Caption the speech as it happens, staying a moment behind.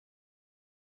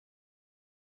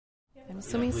I'm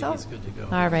assuming so. He's good to go.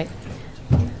 All right.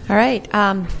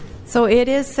 So it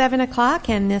is 7 o'clock,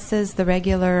 and this is the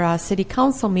regular City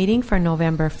Council meeting for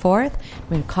November 4th. I'm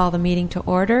going to call the meeting to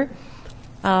order.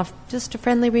 Just a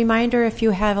friendly reminder, if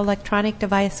you have electronic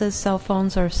devices, cell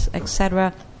phones, or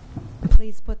etc.,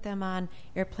 please put them on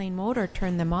airplane mode or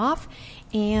turn them off.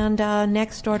 And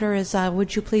next order is,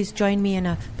 would you please join me in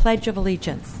a Pledge of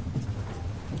Allegiance?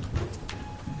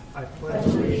 I pledge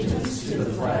allegiance to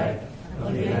the flag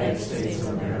of the United States of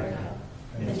America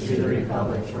and to the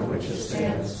republic for which it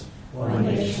stands, one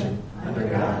nation, under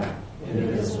God,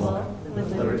 indivisible,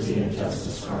 with liberty and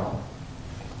justice for all.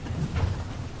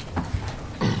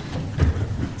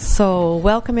 So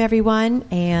welcome, everyone,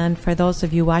 and for those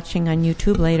of you watching on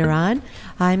YouTube later on,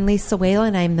 I'm Lisa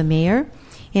Whalen, I'm the mayor,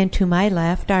 and to my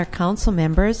left are council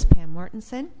members Pam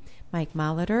Mortenson, Mike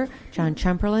Molitor, John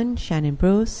Tschumperlin, Shannon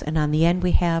Bruce, and on the end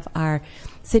we have our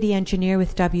city engineer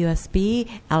with WSB,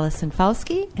 Alyson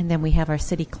Fauske, and then we have our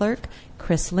city clerk,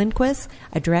 Kris Linquist.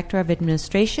 Our director of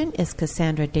administration is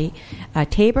Cassandra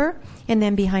Tabor, and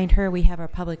then behind her we have our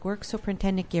public works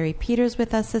superintendent, Gary Peters,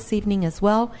 with us this evening as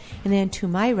well. And then to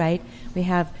my right we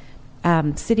have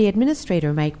city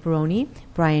administrator Mike Barone,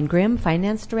 Brian Grimm,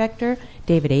 finance director,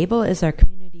 David Abel is our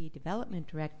community development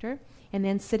director, and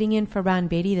then sitting in for Ron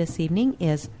Batty this evening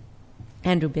is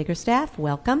Andrew Biggerstaff.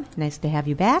 Welcome. Nice to have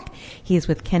you back. He's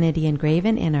with Kennedy and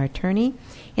Graven and our attorney.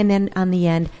 And then on the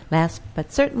end, last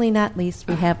but certainly not least,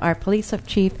 we have our police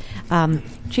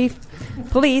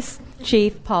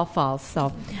chief Paul Falls.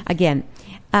 So again,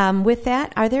 with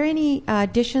that, are there any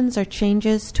additions or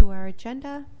changes to our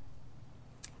agenda?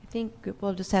 I think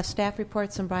we'll just have staff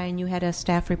reports, and Brian, you had a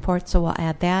staff report, so we'll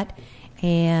add that.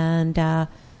 And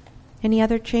any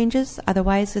other changes?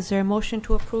 Otherwise, is there a motion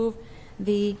to approve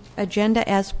the agenda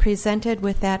as presented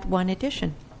with that one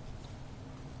addition?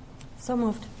 So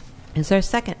moved. Is there a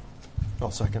second?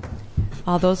 I'll second.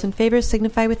 All those in favor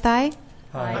signify with aye.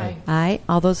 Aye. Aye.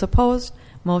 All those opposed,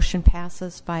 motion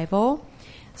passes 5-0.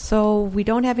 So we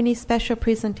don't have any special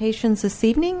presentations this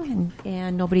evening,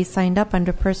 and nobody signed up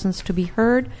under persons to be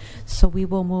heard, so we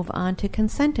will move on to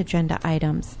consent agenda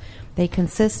items. They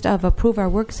consist of approve our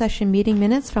work session meeting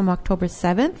minutes from October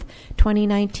 7th,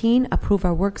 2019, approve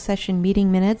our work session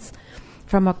meeting minutes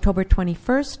from October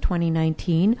 21st,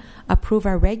 2019, approve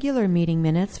our regular meeting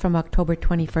minutes from October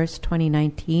 21st,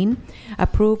 2019,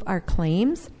 approve our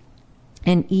claims,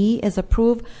 and E is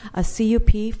approve a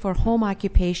CUP for home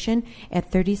occupation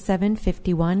at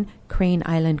 3751 Crane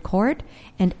Island Court,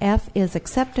 and F is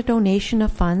accept a donation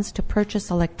of funds to purchase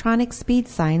electronic speed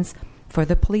signs for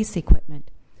the police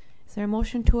equipment. Is there a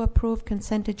motion to approve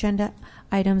consent agenda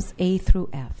items A through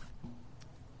F?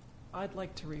 I'd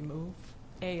like to remove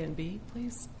A and B,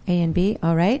 please. A and B,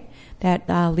 all right. That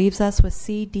leaves us with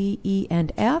C, D, E,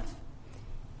 and F.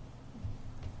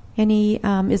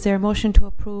 Is there a motion to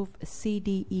approve C,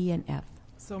 D, E, and F?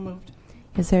 So moved.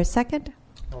 Is there a second?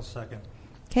 I'll second.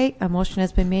 Okay, a motion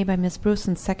has been made by Ms. Bruce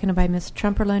and seconded by Ms.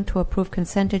 Tschumperlin to approve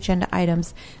consent agenda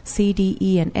items C, D,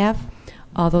 E, and F.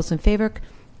 All those in favor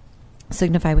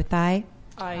signify with aye.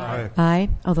 Aye. Aye. Aye.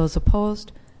 All those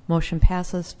opposed, motion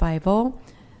passes 5-0.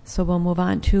 So we'll move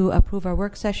on to approve our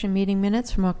work session meeting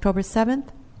minutes from October 7th.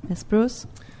 Ms. Bruce?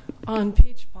 On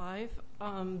page 5,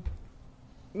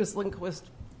 Ms. Linquist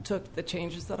took the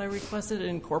changes that I requested and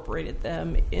incorporated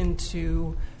them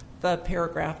into the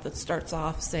paragraph that starts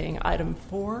off saying item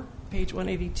 4, page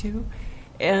 182.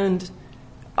 And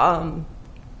all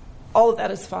of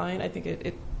that is fine. I think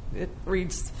it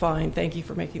reads fine. Thank you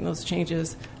for making those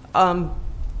changes.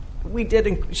 She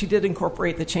did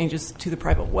incorporate the changes to the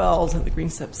private wells and the green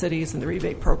subsidies and the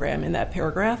rebate program in that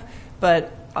paragraph,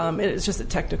 but it's just a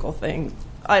technical thing.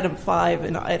 Item 5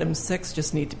 and item 6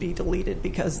 just need to be deleted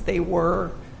because they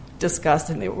were discussed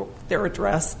and they're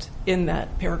addressed in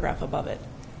that paragraph above it.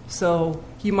 So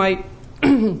you might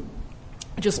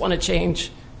just want to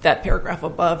change that paragraph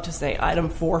above to say item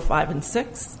 4, 5, and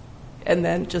 6, and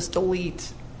then just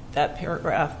delete that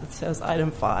paragraph that says item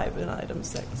 5 and item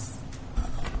 6.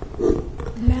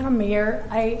 Madam Mayor,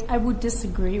 I would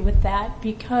disagree with that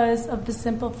because of the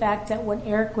simple fact that when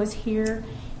Eric was here,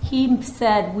 he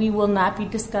said we will not be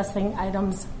discussing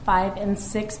items 5 and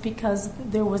 6 because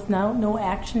there was no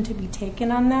action to be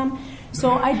taken on them.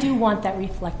 So I do want that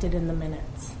reflected in the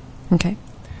minutes. Okay.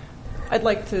 I'd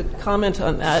like to comment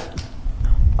on that.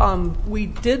 We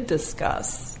did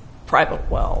discuss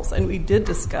private wells, and we did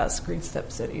discuss green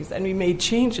subsidies, and we made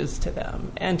changes to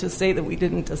them. And to say that we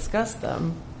didn't discuss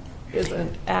them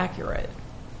isn't accurate.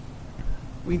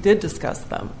 We did discuss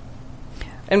them,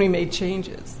 and we made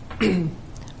changes.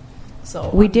 So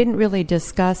we didn't really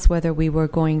discuss whether we were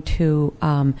going to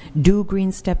do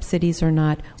green step cities or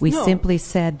not. We simply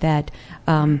said that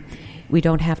we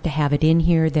don't have to have it in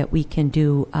here, that we can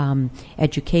do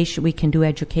education, we can do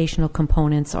educational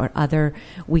components or other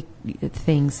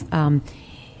things.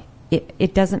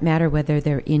 It doesn't matter whether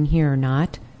they're in here or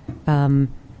not.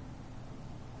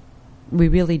 We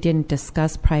really didn't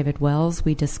discuss private wells.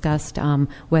 We discussed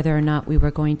whether or not we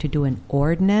were going to do an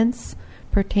ordinance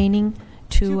pertaining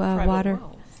to water.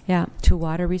 Wells. Yeah, to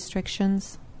water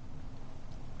restrictions.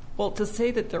 Well, to say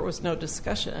that there was no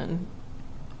discussion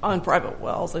on private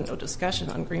wells and no discussion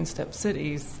on green step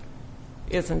cities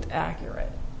isn't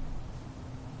accurate,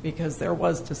 because there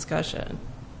was discussion.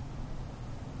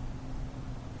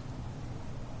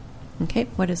 Okay,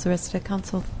 what does the rest of the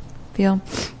council feel?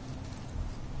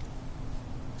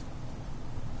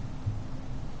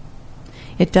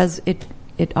 It does. It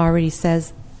already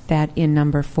says that in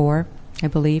number 4, I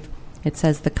believe. It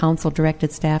says the council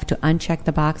directed staff to uncheck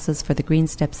the boxes for the Green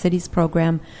Step Cities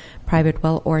program, private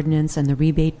well ordinance, and the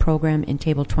rebate program in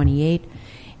Table 28.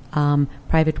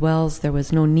 Private wells, there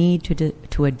was no need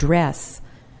to address,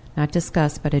 not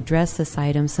discuss, but address this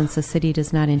item, since the city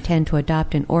does not intend to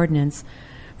adopt an ordinance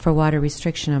for water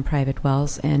restriction on private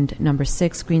wells. And number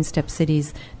 6, Green Step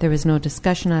Cities, there was no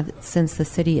discussion on it, since the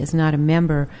city is not a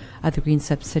member of the Green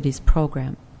Step Cities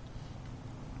program.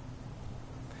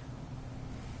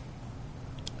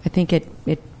 I think it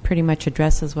pretty much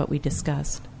addresses what we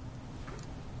discussed.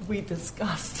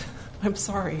 I'm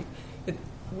sorry.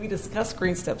 We discussed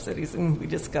green step cities and we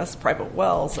discussed private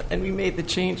wells, and we made the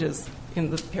changes in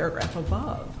the paragraph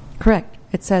above. Correct.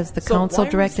 It says the council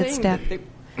directed saying staff.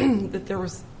 that there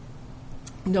was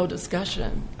no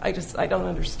discussion. I don't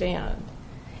understand.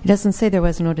 It doesn't say there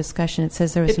was no discussion. It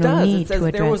says there was no need to address. It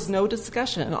says there was no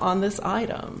discussion on this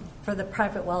item. For the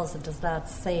private wells, it does not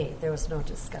say there was no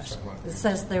discussion. It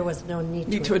says there was no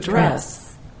need to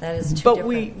address. That is two but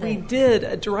different things. We did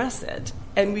address it,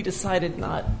 and we decided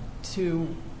not to.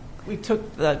 We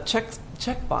took the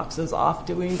check boxes off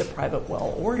doing the private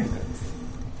well ordinance.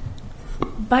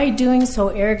 By doing so,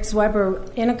 Eric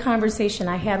Zweber, in a conversation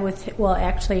I had with, well,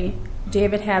 actually,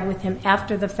 David had with him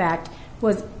after the fact,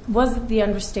 was the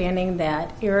understanding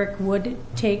that Eric would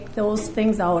take those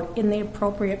things out in the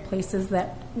appropriate places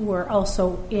that were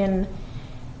also in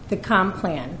the comp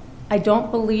plan. I don't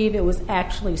believe it was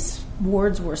actually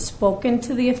words were spoken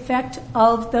to the effect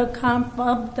of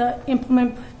the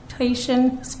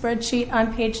implementation spreadsheet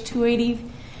on page 280,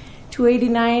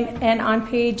 289, and on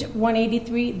page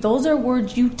 183. Those are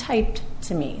words you typed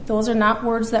to me. Those are not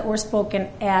words that were spoken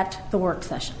at the work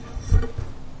session.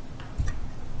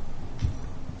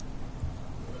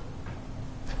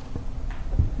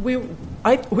 We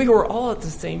were all at the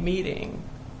same meeting.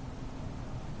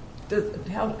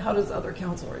 How does other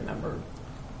council remember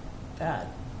that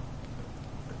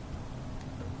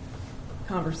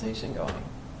conversation going?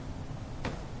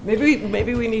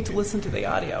 Maybe we need to listen to the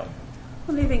audio.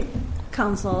 Well, I think,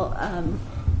 council,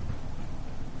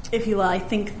 if you will, I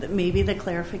think that maybe the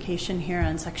clarification here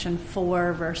on section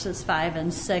 4 verses 5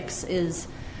 and 6 is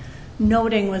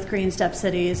noting with Green Step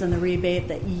Cities and the rebate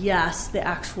that yes, the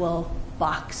actual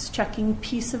box checking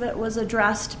piece of it was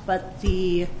addressed, but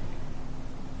the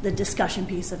discussion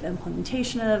piece of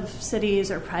implementation of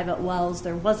cities or private wells,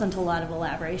 there wasn't a lot of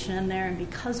elaboration in there. And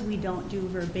because we don't do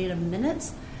verbatim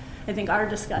minutes, I think our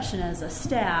discussion as a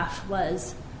staff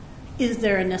was, is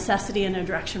there a necessity and a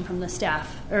direction from the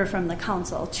staff or from the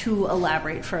council to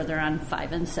elaborate further on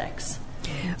 5 and 6?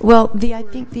 Well, I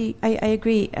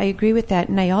agree with that.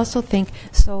 And I also think,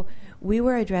 so we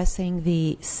were addressing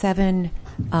the 7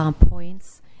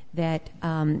 points that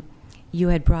you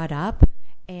had brought up.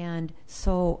 And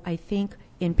so I think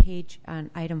on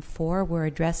item 4, we're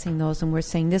addressing those, and we're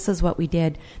saying this is what we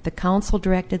did. The council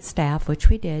directed staff, which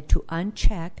we did, to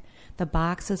uncheck the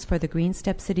boxes for the Green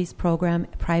Step Cities program,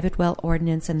 private well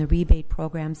ordinance, and the rebate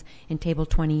programs in Table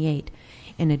 28.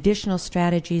 And additional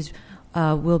strategies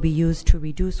will be used to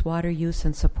reduce water use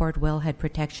and support wellhead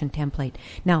protection template.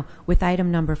 Now, with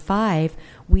item number 5,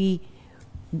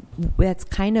 that's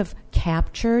kind of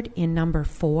captured in number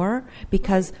 4,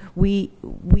 because we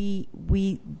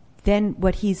then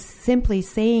what he's simply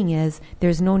saying is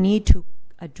there's no need to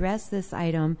address this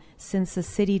item since the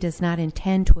city does not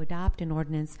intend to adopt an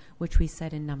ordinance, which we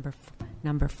said in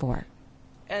number 4.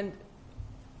 And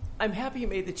I'm happy you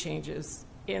made the changes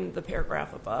in the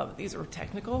paragraph above. These are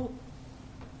technical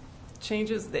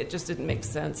changes that just didn't make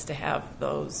sense to have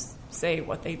those say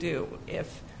what they do.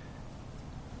 If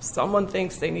someone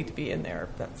thinks they need to be in there,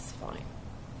 that's fine.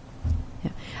 Yeah.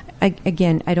 I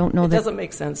don't know. It doesn't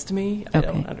make sense to me. I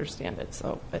don't understand it,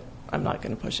 so I'm not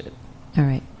going to push it. All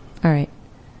right. All right.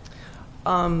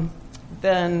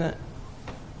 Then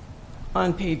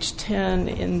on page 10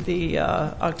 in the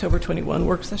October 21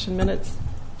 work session minutes.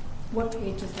 What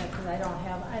page is that? Because I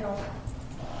don't.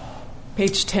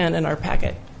 Page 10 in our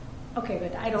packet. Okay,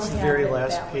 but I don't It's have the very it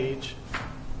last that way. page.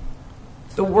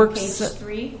 The work Page se-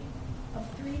 3 of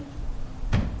 3?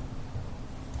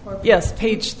 Or Yes,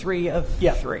 page 3 of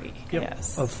Yeah. 3. Yep,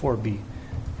 Yes. of 4B.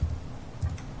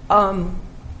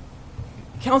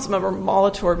 Councilmember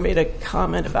Molitor made a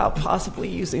comment about possibly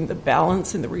using the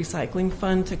balance in the recycling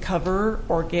fund to cover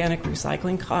organic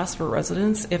recycling costs for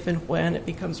residents if and when it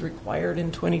becomes required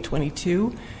in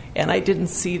 2022. And I didn't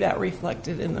see that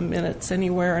reflected in the minutes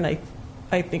anywhere, and I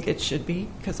think it should be,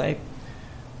 because I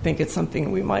think it's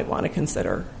something we might want to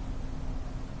consider.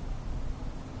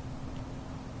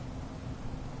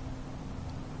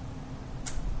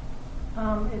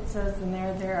 It says in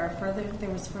there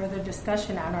was further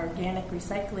discussion on organic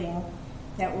recycling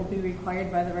that will be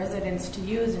required by the residents to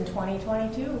use in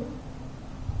 2022.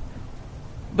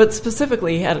 But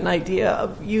specifically, he had an idea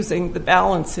of using the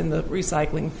balance in the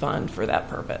recycling fund for that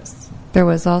purpose. There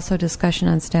was also discussion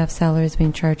on staff salaries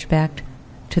being charged back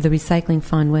to the recycling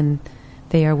fund when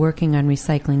they are working on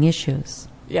recycling issues.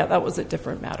 Yeah, that was a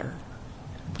different matter.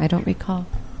 I don't recall.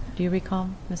 Do you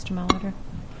recall, Mr. Molitor?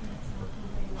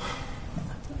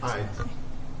 Off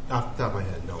the top of my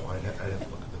head, no. I'd have to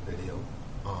look at the video.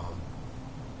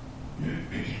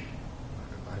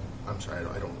 I'm sorry,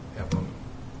 I don't have them.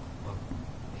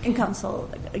 In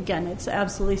council, again, it's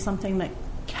absolutely something that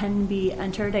can be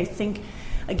entered. I think,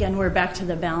 again, we're back to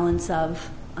the balance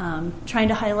of trying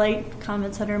to highlight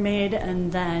comments that are made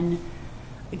and then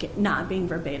again, not being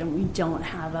verbatim. We don't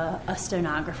have a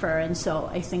stenographer, and so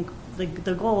I think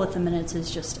the goal with the minutes is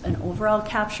just an overall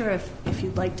capture. If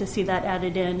you'd like to see that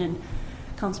added in, and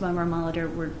Councilmember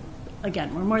Molitor, we're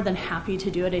more than happy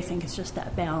to do it. I think it's just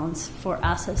that balance for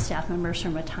us as staff members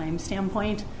from a time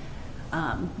standpoint.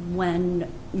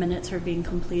 When minutes are being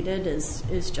completed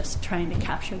is just trying to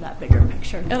capture that bigger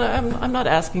picture. And I'm not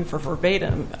asking for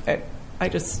verbatim. I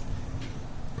just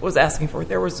was asking for,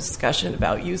 there was discussion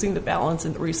about using the balance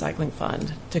in the recycling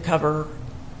fund to cover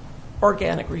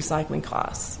organic recycling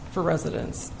costs for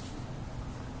residents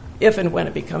if and when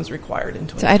it becomes required in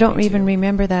 2022. So I don't even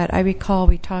remember that. I recall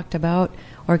we talked about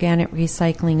organic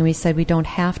recycling, and we said we don't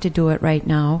have to do it right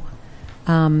now.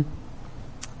 Well,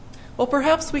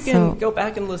 perhaps we can go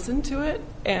back and listen to it,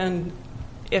 and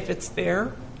if it's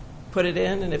there, put it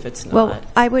in, and if it's not. Well,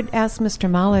 I would ask Mr.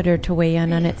 Molitor to weigh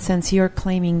in on it, since you're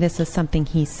claiming this is something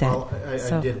he said. Well, I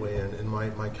did weigh in. In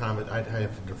my comment, I'd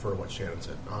have to defer to what Shannon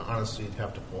said. Honestly, you'd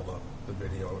have to pull the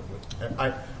video.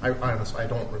 I honestly, I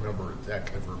don't remember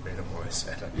exactly verbatim what I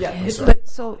said. Yeah, But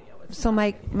so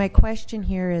my question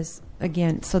here is,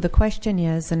 again, so the question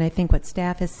is, and I think what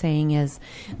staff is saying is,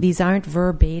 these aren't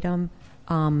verbatim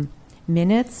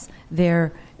minutes.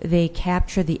 They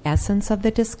capture the essence of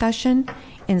the discussion.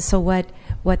 And so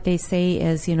what they say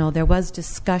is, there was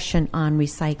discussion on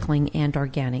recycling and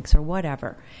organics or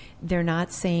whatever. They're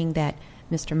not saying that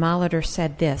Mr. Molitor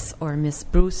said this or Ms.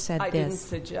 Bruce said this. I didn't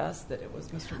suggest that it was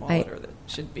Mr. Molitor that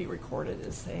should be recorded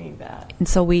as saying that. And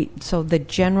so the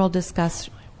general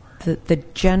discussion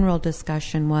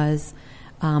was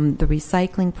the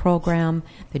recycling program.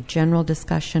 The general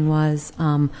discussion was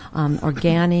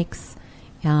organics.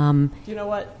 You know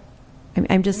what?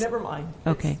 I'm just... Never mind.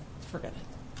 Okay. Forget it.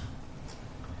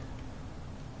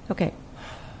 Okay.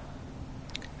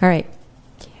 All right.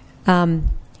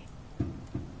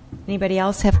 Anybody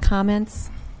else have comments?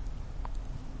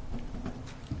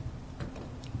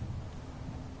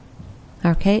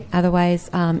 Okay. Otherwise,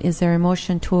 is there a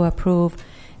motion to approve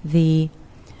the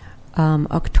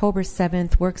October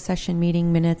 7th work session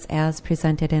meeting minutes as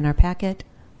presented in our packet?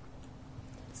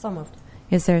 So moved.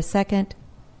 Is there a second?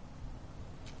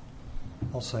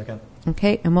 I'll second.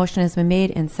 Okay, a motion has been made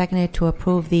and seconded to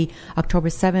approve the October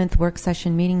 7th work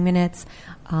session meeting minutes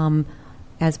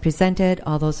as presented.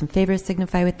 All those in favor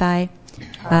signify with aye.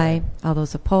 Aye. All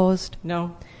those opposed?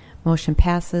 No. Motion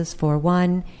passes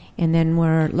 4-1. And then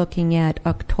we're looking at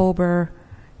October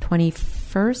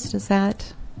 21st, is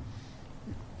that?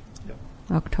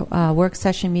 Yep. Work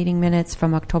session meeting minutes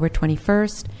from October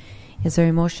 21st. Is there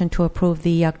a motion to approve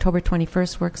the October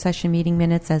 21st work session meeting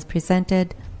minutes as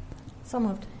presented? So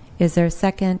moved. Is there a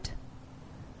second?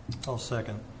 I'll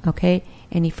second. Okay.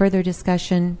 Any further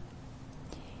discussion?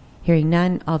 Hearing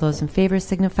none. All those in favor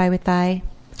signify with aye.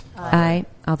 Aye.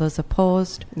 All those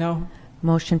opposed? No.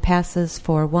 Motion passes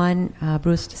 4-1.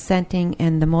 Bruce dissenting,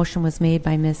 and the motion was made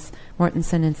by Ms.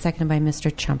 Mortenson and seconded by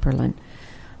Mr. Tschumperlin.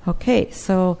 Okay,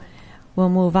 so we'll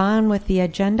move on with the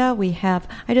agenda.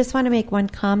 I just want to make one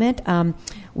comment.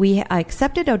 We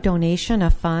accepted a donation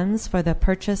of funds for the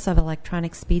purchase of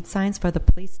electronic speed signs for the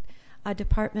police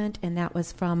department, and that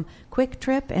was from Quick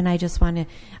Trip, and I just want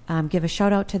to give a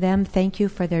shout out to them. Thank you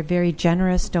for their very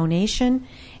generous donation,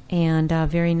 and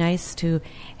very nice to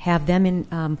have them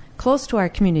in close to our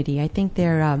community. I think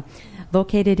they're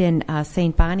located in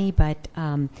St. Bonnie, but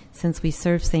since we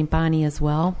serve St. Bonnie as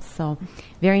well, so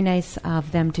very nice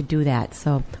of them to do that.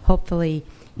 So hopefully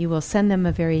you will send them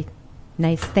a very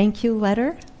nice thank you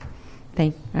letter.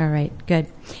 All right, good.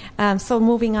 So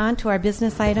moving on to our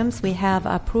business items, we have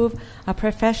approve a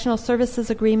professional services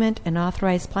agreement and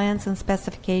authorized plans and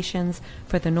specifications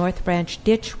for the North Branch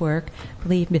ditch work. I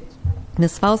believe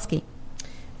Ms. Fauske.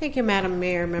 Thank you, Madam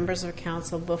Mayor, members of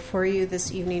council. Before you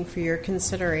this evening for your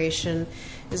consideration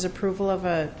is approval of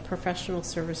a professional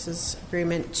services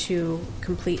agreement to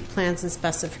complete plans and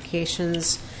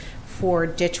specifications for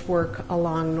ditch work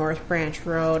along North Branch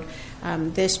Road.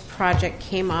 This project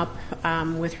came up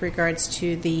with regards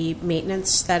to the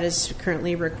maintenance that is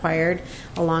currently required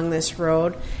along this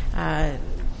road.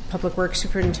 Public Works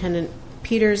Superintendent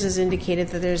Peters has indicated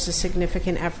that there's a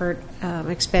significant effort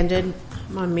expended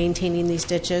on maintaining these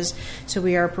ditches, so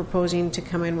we are proposing to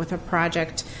come in with a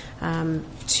project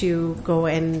to go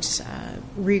and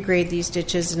regrade these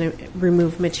ditches and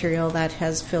remove material that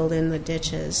has filled in the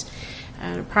ditches.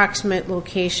 An approximate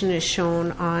location is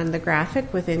shown on the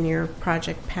graphic within your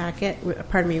project packet,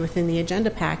 within the agenda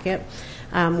packet,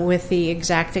 with the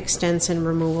exact extents and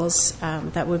removals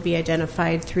that would be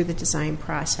identified through the design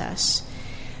process.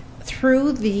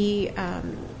 Through the,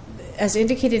 as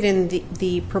indicated in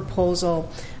the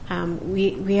proposal,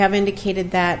 we have indicated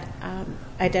that,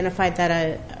 identified that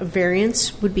a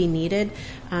variance would be needed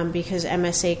because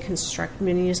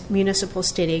MSA municipal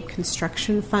state aid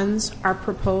construction funds are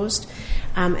proposed.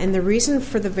 And the reason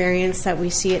for the variance that we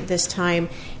see at this time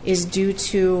is due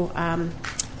to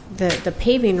the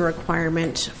paving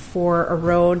requirement for a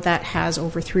road that has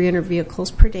over 300 vehicles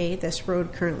per day. This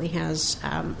road currently has,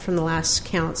 from the last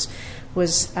counts,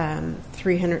 was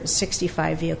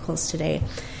 365 vehicles today.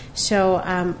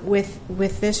 So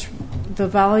with this, the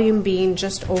volume being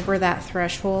just over that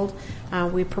threshold,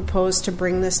 we propose to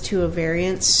bring this to a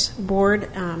variance board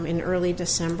in early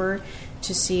December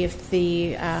to see if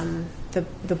the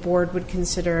board would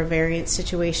consider a variance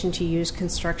situation to use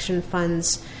construction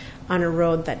funds on a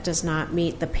road that does not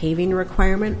meet the paving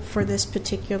requirement for this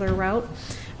particular route.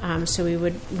 So we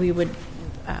would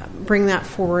bring that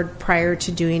forward prior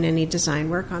to doing any design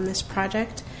work on this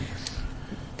project.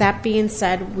 That being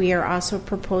said, we are also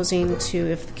proposing to,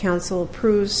 if the council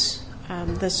approves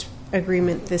this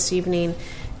agreement this evening,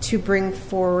 to bring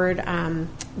forward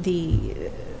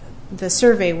the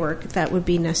survey work that would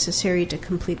be necessary to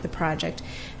complete the project.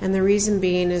 And the reason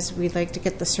being is we'd like to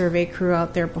get the survey crew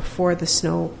out there before the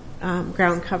snow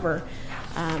ground cover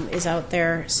is out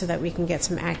there so that we can get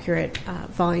some accurate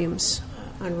volumes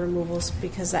on removals,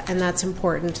 because that's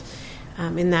important.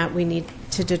 In that we need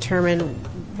to determine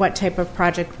what type of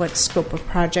project, what scope of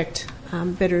project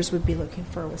bidders would be looking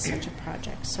for with such a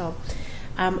project. So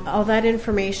all that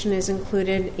information is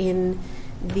included in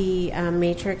the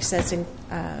matrix that's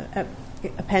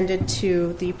appended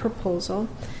to the proposal.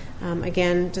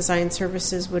 Again, design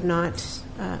services would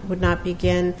not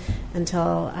begin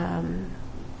until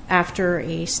after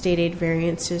a state aid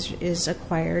variance is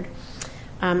acquired.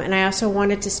 And I also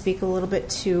wanted to speak a little bit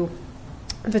to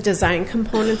the design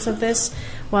components of this.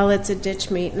 While it's a ditch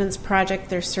maintenance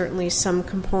project, there's certainly some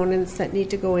components that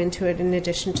need to go into it in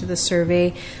addition to the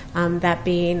survey, that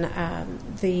being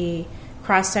the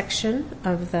cross-section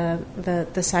of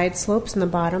the side slopes and the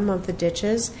bottom of the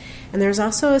ditches. And there's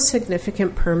also a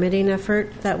significant permitting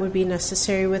effort that would be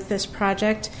necessary with this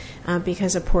project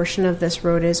because a portion of this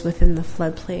road is within the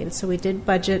floodplain. So we did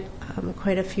budget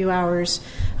quite a few hours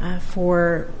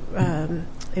for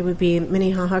it would be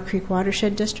Minnehaha Creek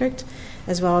Watershed District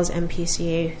as well as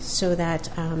MPCA, so that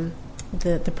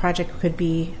the project could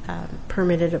be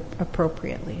permitted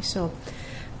appropriately. So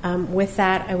with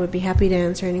that, I would be happy to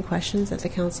answer any questions that the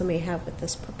council may have with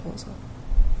this proposal.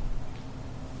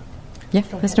 Yeah,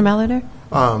 Mr. Molitor?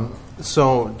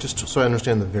 So just so I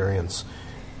understand the variance,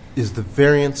 is the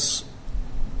variance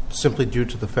simply due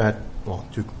to the fact, well,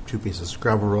 two pieces,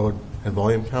 gravel road and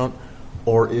volume count,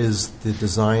 or is the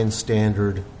design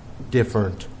standard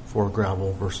different for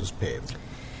gravel versus paved?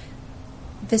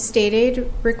 The state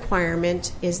aid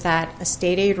requirement is that a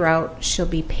state aid route shall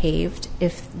be paved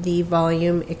if the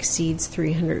volume exceeds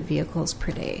 300 vehicles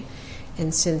per day.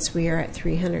 And since we are at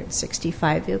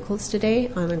 365 vehicles today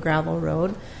on a gravel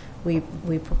road, we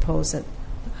propose that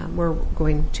we're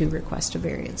going to request a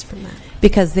variance from that.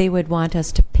 Because they would want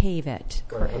us to pave it.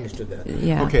 I understood that.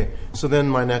 Yeah. Okay, so then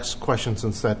my next question,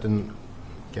 since that didn't,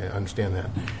 okay, I understand that.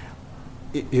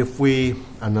 If we,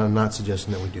 and I'm not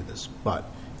suggesting that we do this, but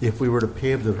if we were to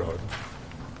pave the road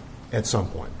at some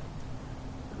point,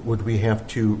 would we have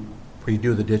to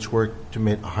redo the ditch work to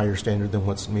meet a higher standard than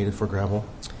what's needed for gravel?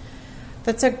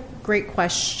 That's a great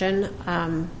question.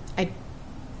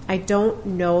 I don't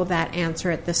know that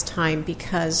answer at this time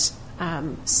because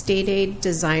state aid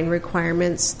design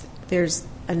requirements, there's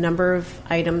a number of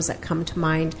items that come to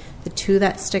mind. The two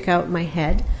that stick out in my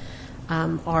head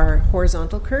are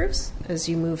horizontal curves as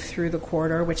you move through the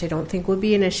corridor, which I don't think would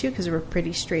be an issue because we're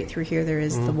pretty straight through here. There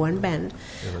is the one bend.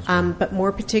 Yeah, but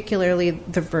more particularly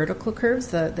the vertical curves,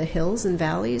 the hills and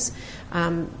valleys.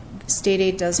 State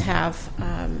aid does have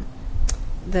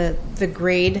the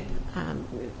grade.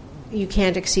 You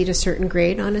can't exceed a certain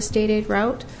grade on a state aid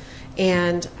route.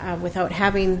 And without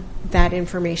having that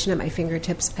information at my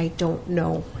fingertips, I don't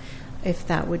know if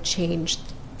that would change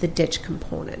the ditch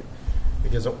component.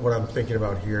 Because what I'm thinking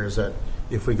about here is that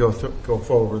if we go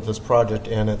forward with this project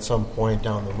and at some point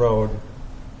down the road,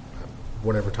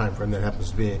 whatever time frame that happens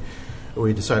to be,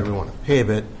 we decide we want to pave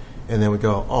it, and then we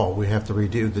go, oh, we have to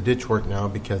redo the ditch work now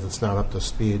because it's not up to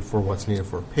speed for what's needed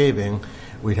for paving,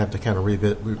 we'd have to kind of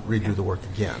redo the work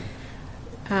again.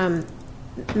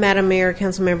 Madam Mayor,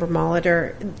 Councilmember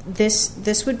Molitor, this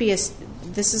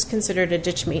is considered a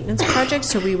ditch maintenance project,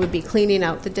 so we would be cleaning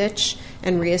out the ditch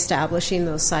and reestablishing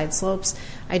those side slopes.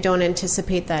 I don't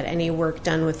anticipate that any work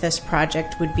done with this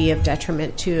project would be of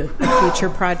detriment to a future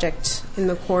project in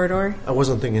the corridor. I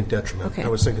wasn't thinking detriment. Okay. I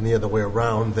was thinking the other way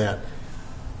around, that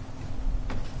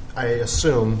I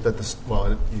assume that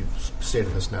you've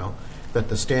stated this now, that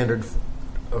the standard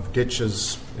of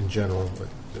ditches in general,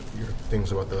 your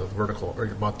things about the vertical or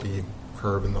about the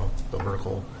curb and the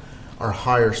vertical, are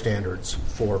higher standards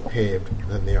for paved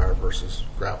than they are versus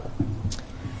gravel.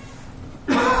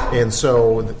 And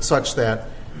so such that,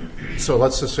 so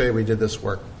let's just say we did this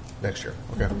work next year,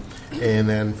 okay? And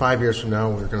then 5 years from now,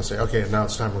 we're going to say, okay, now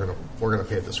it's time we're going to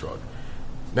pave this road.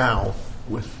 Now,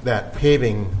 with that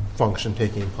paving function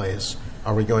taking place,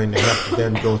 are we going to have to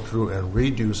then go through and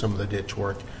redo some of the ditch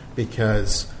work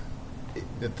because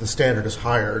the standard is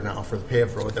higher now for the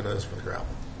paved road than it is for the gravel?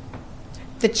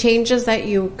 The changes that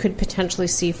you could potentially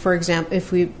see, for example,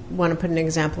 if we want to put an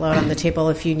example out on the table,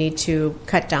 if you need to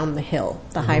cut down the hill,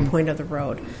 the high point of the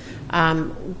road,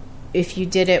 if you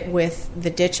did it with the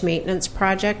ditch maintenance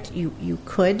project, you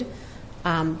could.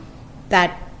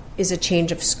 That is a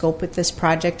change of scope with this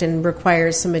project and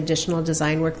requires some additional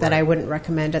design work that I wouldn't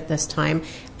recommend at this time.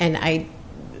 And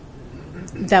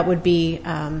that would be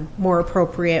more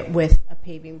appropriate with a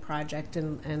paving project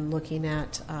and looking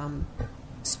at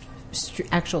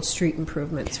actual street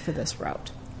improvements for this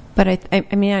route. But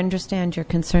I mean, I understand your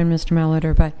concern, Mr.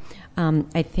 Molitor, but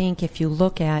I think if you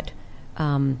look at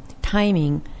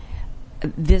timing,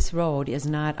 this road is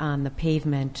not on the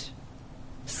pavement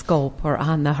scope or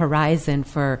on the horizon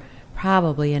for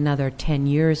probably another 10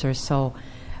 years or so.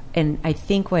 And I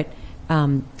think what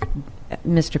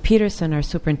Mr. Peterson, our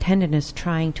superintendent, is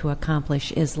trying to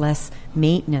accomplish is less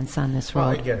maintenance on this road. Well,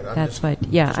 I get it. That's just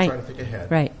trying to think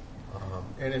ahead. Right.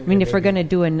 I mean, if we're going to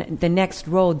do the next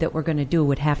road that we're going to do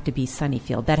would have to be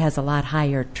Sunnyfield. That has a lot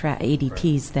higher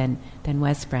ADTs than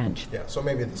West Branch. Yeah, so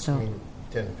maybe this 10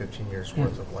 to 15 years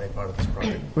worth of life out of this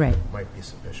project might be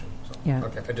sufficient. So, yeah.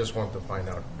 Okay, I just wanted to find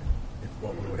out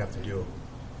what we would have to do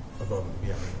above and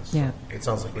beyond this. Yeah. So it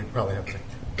sounds like we'd probably have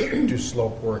to do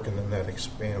slope work, and then that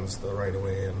expands the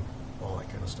right-of-way and all that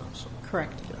kind of stuff. So.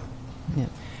 Correct. Yeah.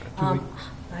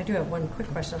 I do have one quick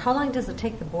question. How long does it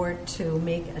take the board to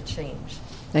make a change?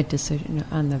 A decision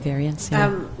on the variance?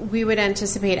 We would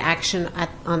anticipate action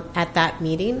at that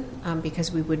meeting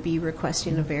because we would be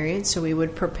requesting a variance. So we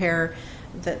would prepare.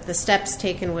 The steps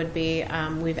taken would be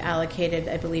we've allocated,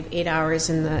 I believe, 8 hours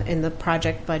in the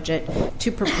project budget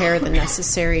to prepare the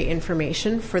necessary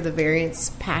information for the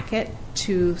variance packet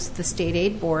to the state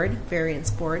aid board,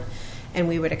 variance board, and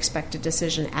we would expect a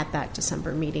decision at that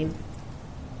December meeting.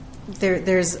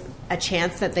 There's a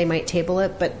chance that they might table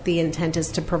it, but the intent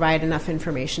is to provide enough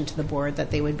information to the board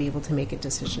that they would be able to make a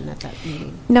decision at that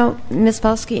meeting. Now, Ms.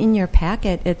 Fauske, in your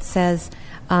packet, it says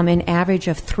an average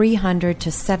of 300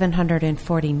 to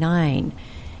 749.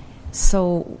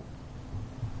 So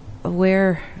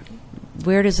where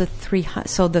does the 300?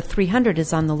 So the 300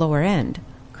 is on the lower end.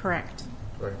 Correct.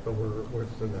 Right, but we're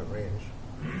within that range.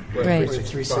 Right.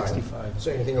 365.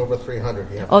 So anything over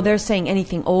 300, you have they're saying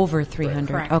anything over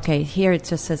 300. Right. Okay, here it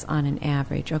just says on an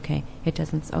average. Okay, it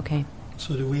doesn't. Okay.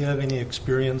 So do we have any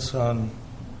experience on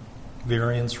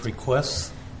variance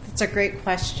requests? That's a great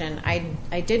question.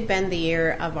 I did bend the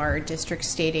ear of our district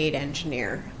state aid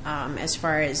engineer as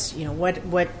far as,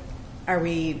 what are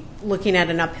we looking at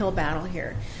an uphill battle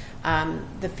here?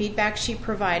 The feedback she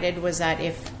provided was that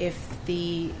if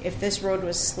this road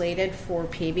was slated for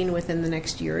paving within the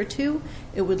next year or two,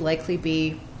 it would likely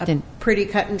be a pretty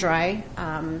cut and dry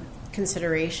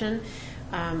consideration.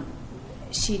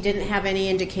 She didn't have any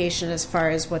indication as far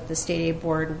as what the state aid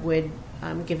board would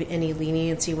give any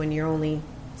leniency when you're only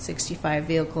 65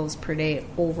 vehicles per day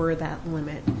over that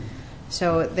limit.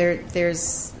 So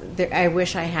there's I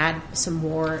wish I had some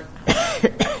more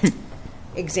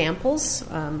examples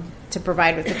to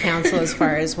provide with the council as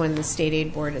far as when the state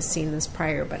aid board has seen this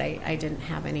prior, but I didn't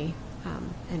have any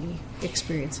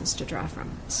experiences to draw from.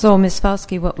 So, Ms.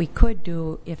 Fauske, what we could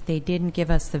do if they didn't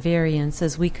give us the variance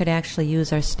is we could actually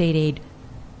use our state aid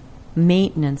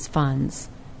maintenance funds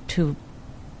to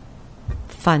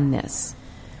fund this.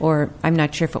 Or I'm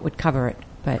not sure if it would cover it,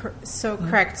 but... So,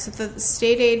 correct. So the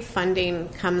state aid funding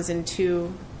comes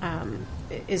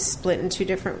is split in two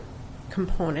different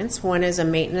components. One is a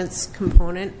maintenance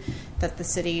component that the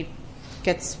city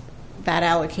gets that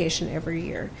allocation every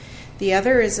year. The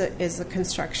other is a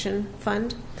construction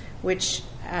fund, which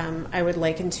I would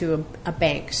liken to a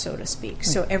bank, so to speak. Right.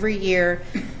 So every year,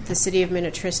 the city of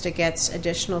Minnetrista gets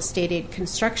additional state aid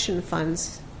construction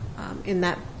funds in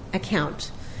that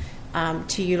account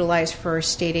to utilize for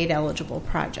state aid eligible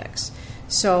projects.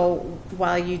 So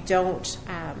while you don't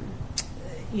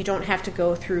have to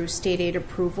go through state aid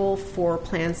approval for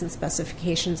plans and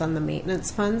specifications on the maintenance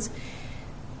funds,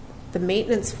 the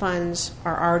maintenance funds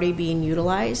are already being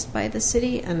utilized by the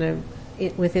city and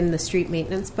within the street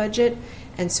maintenance budget.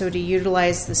 And so to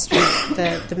utilize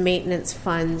the maintenance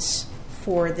funds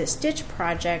for this ditch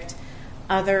project,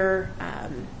 other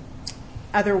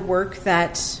work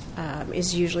that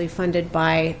is usually funded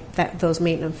by those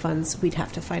maintenance funds, we'd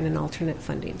have to find an alternate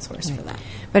funding source for that.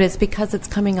 But it's because it's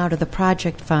coming out of the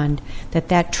project fund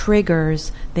that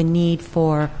triggers the need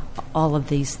for all of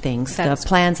these things, the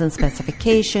plans and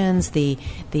specifications, the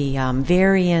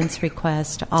variance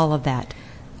request, all of that.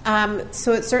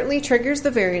 So it certainly triggers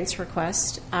the variance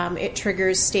request. It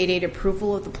triggers state aid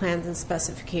approval of the plans and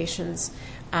specifications.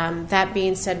 That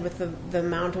being said, with the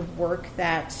amount of work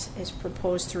that is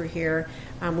proposed through here,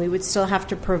 we would still have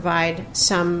to provide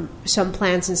some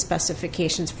plans and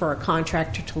specifications for a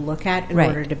contractor to look at in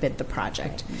order to bid the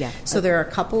project. Yeah. So there are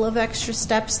a couple of extra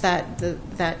steps that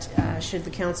should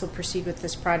the council proceed with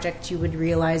this project, you would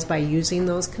realize by using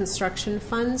those construction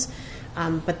funds.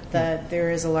 But there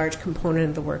is a large component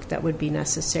of the work that would be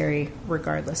necessary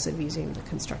regardless of using the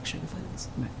construction funds.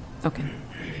 Okay.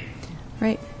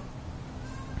 Right.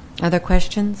 Other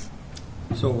questions?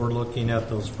 So we're looking at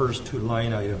those first two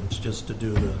line items just to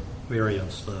do the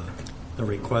variance, the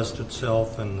request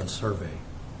itself and the survey.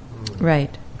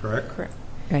 Right. Correct? Correct.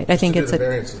 Right. I think it's the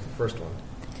variance is the first one.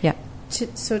 Yeah.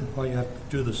 Well, you have to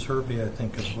do the survey, I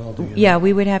think, as well. Do you Yeah,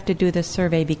 we would have to do the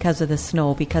survey because of the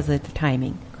snow, because of the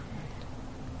timing.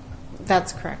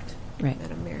 That's correct. Right.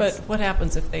 But what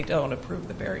happens if they don't approve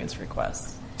the variance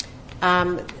requests?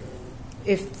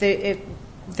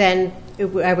 Then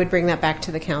I would bring that back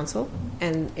to the council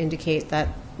and indicate that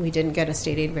we didn't get a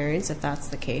state aid variance, if that's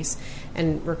the case,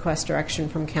 and request direction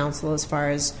from council as far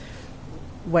as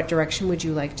what direction would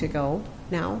you like to go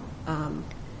now.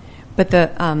 But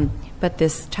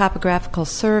this topographical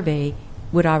survey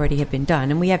would already have been done,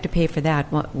 and we have to pay for that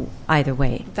either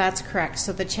way. That's correct.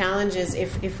 So the challenge is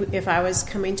if I was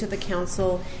coming to the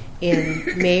council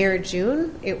in May or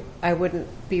June, I wouldn't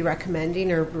be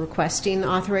recommending or requesting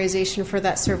authorization for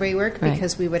that survey work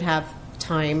because we would have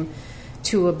time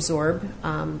to absorb,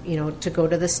 to go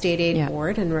to the state aid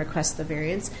board and request the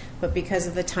variance. But because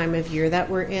of the time of year that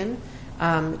we're in,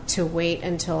 to wait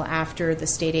until after the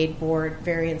state aid board,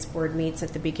 variance board meets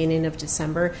at the beginning of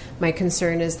December, my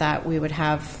concern is that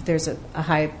there's a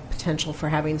high potential for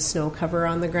having snow cover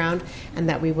on the ground and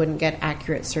that we wouldn't get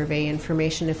accurate survey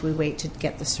information if we wait to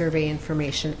get the survey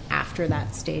information after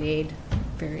that state aid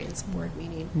variance board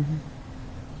meeting. Mm-hmm.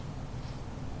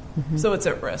 Mm-hmm. So it's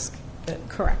at risk.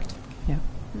 Correct. Yeah.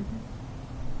 Mm-hmm.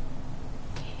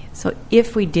 So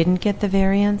if we didn't get the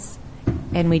variance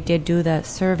and we did do the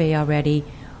survey already,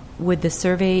 would the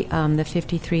survey, the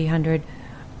 5,300,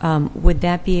 would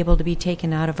that be able to be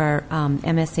taken out of our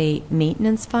MSA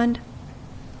maintenance fund?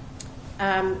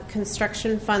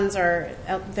 Construction funds are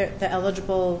the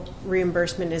eligible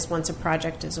reimbursement is once a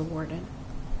project is awarded.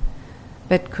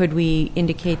 But could we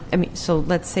indicate? So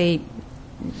let's say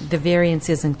the variance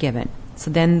isn't given, so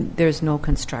then there's no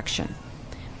construction.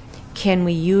 Can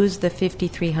we use the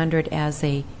 5,300 as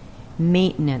a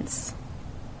maintenance,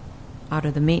 out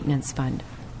of the maintenance fund?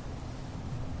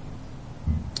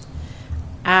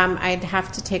 I'd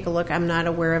have to take a look. I'm not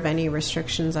aware of any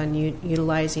restrictions on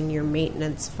utilizing your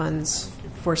maintenance funds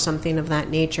for something of that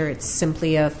nature. It's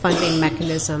simply a funding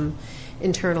mechanism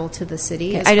internal to the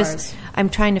city. I'm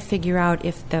trying to figure out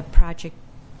if the project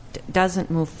doesn't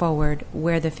move forward,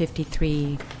 where the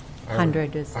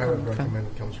 5,300 is I would coming from. recommend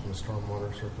it comes from the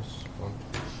stormwater surface fund.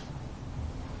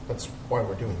 That's why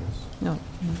we're doing this. No.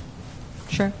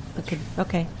 Sure.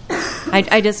 Okay.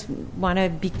 I just want to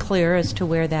be clear as to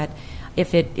where that,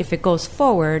 if it goes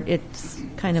forward, it's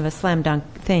kind of a slam dunk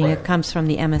thing. Right. It comes from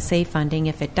the MSA funding.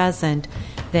 If it doesn't,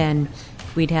 then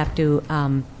we'd have to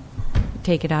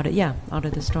take it out of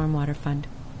the stormwater fund.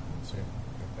 So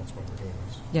that's why we're doing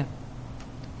this. Yeah.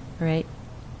 Right.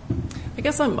 I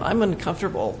guess I'm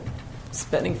uncomfortable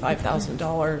spending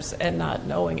 $5,000 and not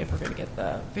knowing if we're going to get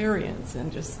the variance,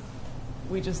 and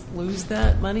we just lose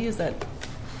that money. Is that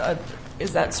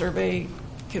survey?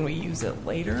 Can we use it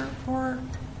later for?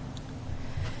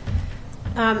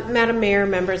 Madam Mayor,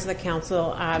 members of the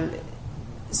council,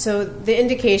 so the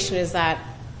indication is that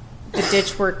the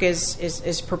ditch work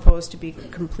is proposed to be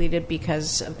completed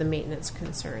because of the maintenance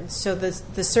concerns. So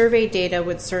the survey data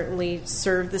would certainly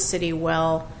serve the city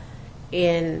well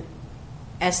in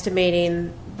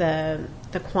estimating the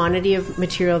quantity of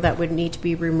material that would need to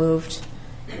be removed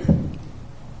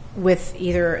with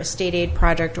either a state aid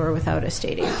project or without a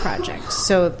state aid project.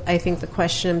 So I think the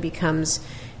question becomes,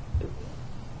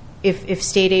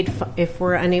 if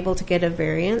we're unable to get a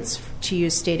variance to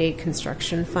use state aid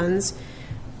construction funds,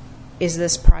 is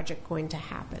this project going to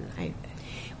happen?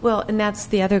 Well, and that's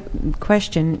the other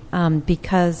question,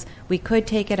 because we could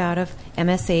take it out of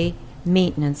MSA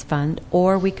maintenance fund,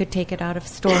 or we could take it out of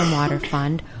stormwater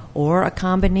fund, or a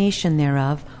combination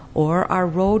thereof, or our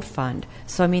road fund.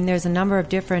 So, I mean, there's a number of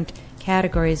different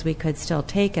categories we could still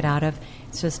take it out of.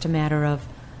 It's just a matter of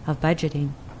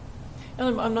budgeting.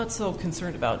 And I'm not so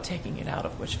concerned about taking it out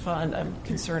of which fund. I'm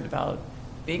concerned about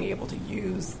being able to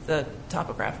use the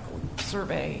topographical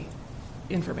survey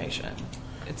information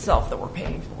itself that we're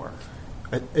paying for.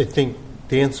 I think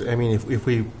the answer, I mean,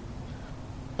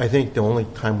 I think the only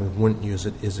time we wouldn't use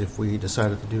it is if we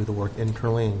decided to do the work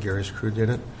internally and Gary's crew did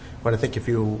it. But I think if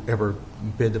you ever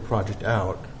bid the project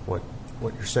out, what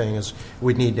you're saying is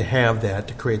we'd need to have that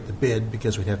to create the bid,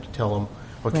 because we'd have to tell them,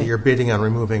 okay, right, you're bidding on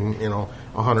removing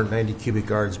 190 cubic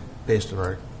yards based on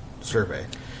our survey.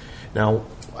 Now,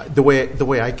 the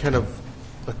way I kind of,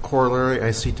 a corollary I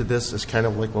see to this is kind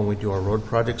of like when we do our road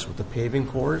projects with the paving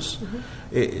cores.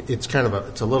 Mm-hmm. It's kind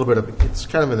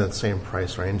of in that same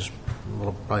price range,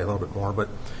 probably a little bit more, but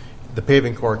the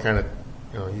paving core kind of,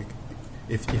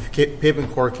 if paving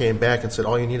core came back and said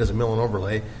all you need is a mill and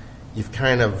overlay, you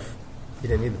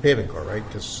didn't need the paving core, right?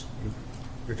 Because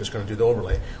you're just going to do the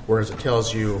overlay. Whereas it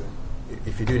tells you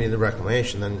if you do need the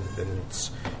reclamation, then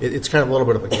it's kind of a little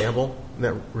bit of a gamble in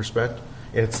that respect.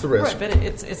 And it's the risk. Right, but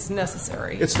it's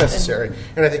necessary. It's necessary.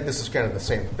 And I think this is kind of the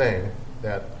same thing,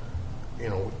 that,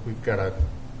 we've got to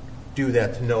do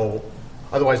that to know,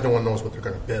 otherwise no one knows what they're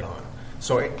going to bid on.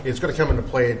 So it's going to come into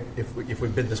play if we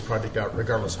bid this project out,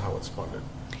 regardless of how it's funded.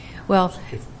 Well,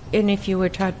 and if you were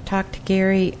to talk to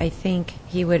Gary, I think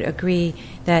he would agree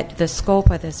that the scope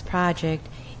of this project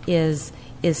is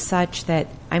such that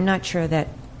I'm not sure that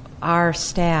our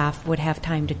staff would have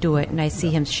time to do it, and I see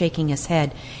him shaking his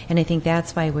head, and I think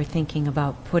that's why we're thinking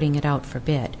about putting it out for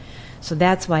bid. So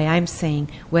that's why I'm saying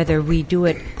whether we do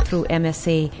it through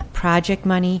MSA project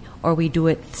money or we do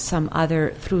it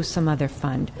through some other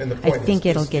fund. And the point I think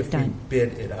it'll get if done. we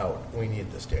bid it out, we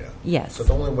need this data. Yes. So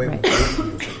the only way right, we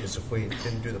can use it is if we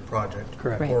didn't do the project,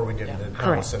 correct, or we did it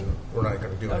in-house, and we're not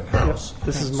going to do it in-house.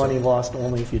 This is money lost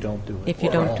only if you don't do it. If you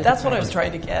don't do That's it. what I was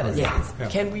trying to get. Is Yes.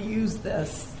 Can we use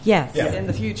this Yes. in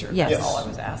the future? Yes. That's all I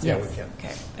was asking. Yeah, we can.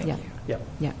 Okay, thank Yeah. you.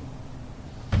 Yeah.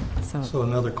 Yeah. So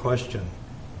another question.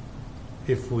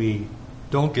 If we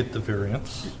don't get the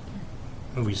variance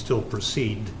and we still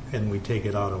proceed and we take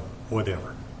it out of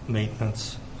whatever,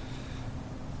 maintenance,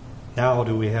 now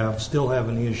do we still have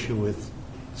an issue with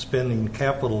spending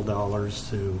capital dollars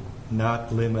to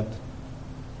not limit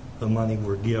the money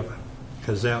we're given?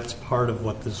 Because that's part of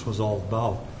what this was all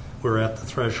about. We're at the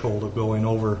threshold of going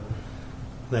over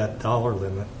that dollar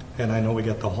limit, and I know we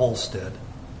got the Halstead,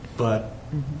 but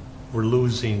we're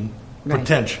losing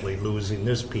potentially losing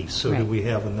this piece. So do Right. we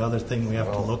have another thing we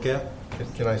have to look at?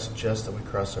 Can I suggest that we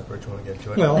cross that bridge when we get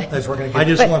to it? Well, As we're gonna I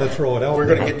just get, want to throw it out we're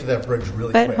there. going to get to that bridge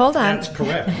really But quick. hold on. That's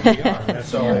correct. We are. That's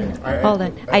So, Hold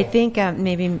on. I think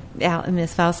maybe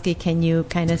Ms. Fauske, can you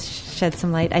kind of shed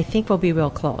some light? I think we'll be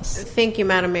real close. Thank you,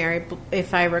 Madam Mayor.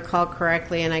 If I recall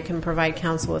correctly, and I can provide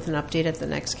council with an update at the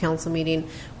next council meeting,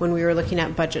 when we were looking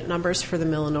at budget numbers for the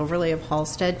mill and overlay of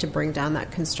Halstead to bring down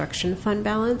that construction fund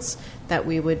balance, that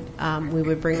we would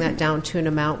bring that down to an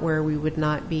amount where we would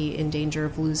not be in danger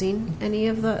of losing any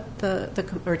of the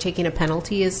or taking a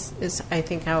penalty is I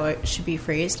think how it should be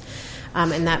phrased.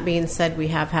 And that being said, we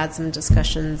have had some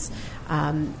discussions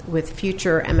with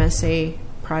future MSA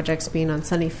projects being on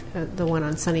the one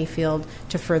on Sunnyfield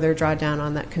to further draw down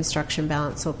on that construction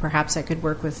balance. So perhaps I could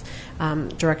work with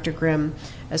Director Grimm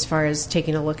as far as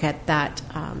taking a look at that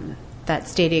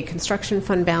state aid construction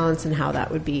fund balance and how that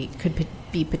could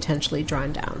be potentially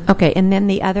drawn down. Okay, and then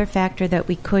the other factor that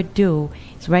we could do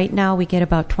is right now we get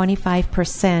about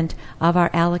 25% of our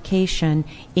allocation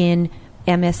in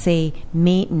MSA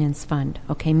maintenance fund,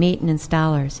 okay, maintenance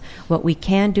dollars. What we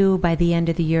can do by the end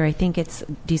of the year, I think it's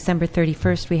December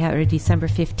 31st, we have, or December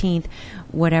 15th,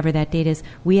 whatever that date is,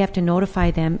 we have to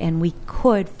notify them, and we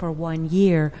could, for 1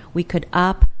 year, we could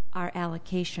up our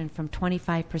allocation from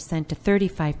 25% to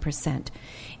 35%.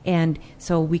 And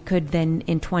so we could then,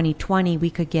 in 2020, we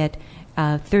could get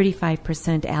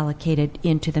 35% allocated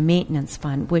into the maintenance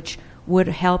fund, which would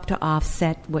help to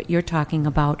offset what you're talking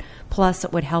about. Plus,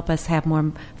 it would help us have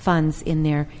more funds in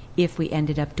there if we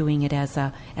ended up doing it as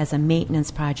a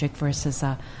maintenance project versus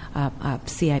a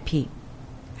CIP.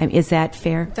 Is that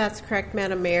fair? That's correct,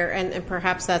 Madam Mayor, and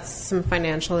perhaps that's some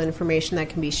financial information that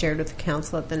can be shared with the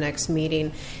council at the next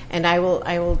meeting. And I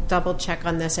will double check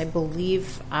on this. I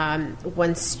believe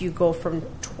once you go from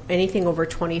anything over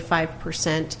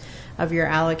 25% of your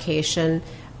allocation,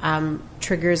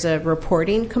 triggers a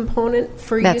reporting component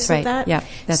for use of that. Yeah,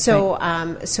 that's so,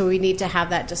 right. So we need to have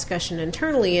that discussion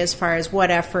internally as far as what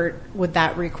effort would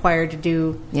that require to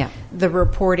do the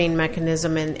reporting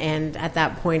mechanism, and at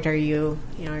that point, are you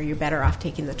better off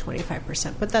taking the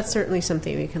 25%? But that's certainly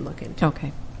something we can look into.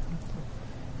 Okay.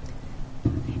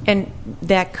 And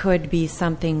that could be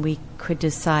something we could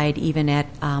decide even at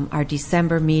our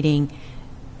December meeting,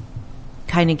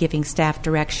 kind of giving staff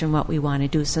direction what we want to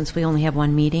do, since we only have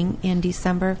one meeting in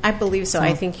December. I believe so.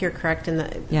 I think you're correct in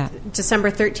December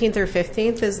 13th or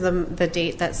 15th is the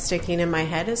date that's sticking in my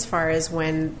head as far as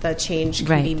when the change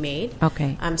can be made.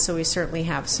 Okay. So we certainly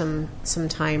have some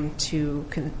time to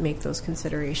make those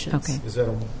considerations. Okay. Is that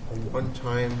a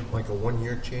one-time, like a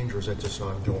one-year change, or is that just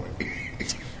ongoing?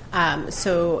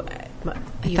 So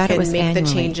you thought it can was make the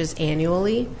annually. changes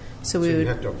annually. So we you would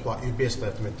have to apply. You basically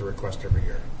have to make the request every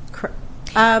year.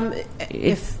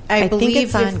 If I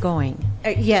believe think it's ongoing.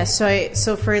 Yes.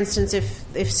 So for instance,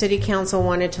 if City Council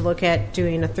wanted to look at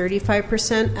doing a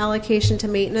 35% allocation to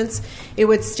maintenance, it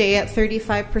would stay at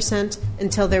 35%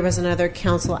 until there was another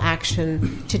council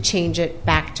action to change it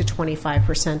back to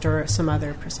 25% or some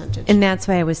other percentage. And that's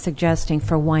why I was suggesting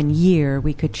for 1 year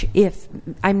we could, if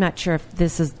I'm not sure if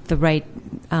this is the right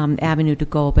avenue to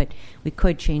go, but we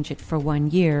could change it for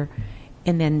 1 year.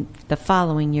 And then the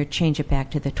following year, change it back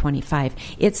to the 25.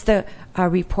 It's the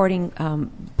reporting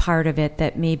part of it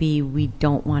that maybe we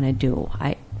don't want to do.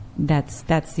 That's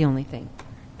the only thing.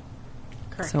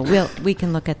 Correct. So we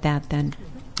can look at that then.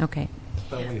 Okay.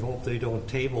 But we hope they don't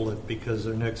table it because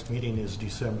their next meeting is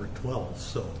December 12th.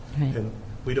 So, Right. and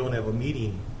we don't have a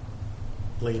meeting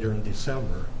later in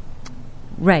December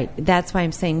Right. That's why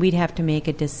I'm saying we'd have to make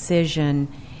a decision.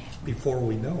 before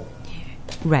we know.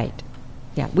 Right.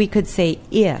 Yeah, we could say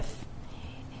if.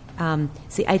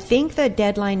 See, I think the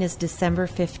deadline is December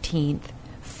 15th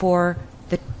for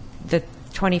the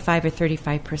 25 or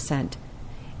 35%.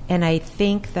 And I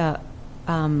think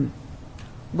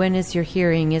when is your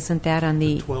hearing? Isn't that on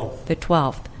the 12th. The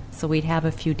 12th. So we'd have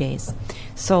a few days.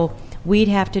 So we'd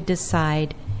have to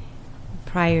decide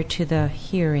prior to the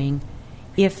hearing,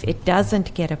 if it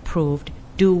doesn't get approved,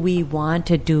 do we want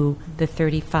to do the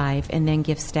 35 and then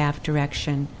give staff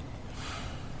direction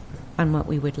on what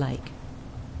we would like?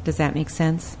 Does that make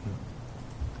sense?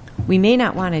 We may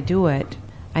not want to do it.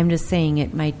 I'm just saying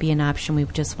it might be an option we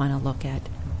just want to look at.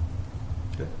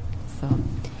 Okay. So,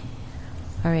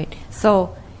 all right.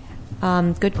 So,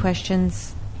 good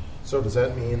questions. So does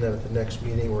that mean that at the next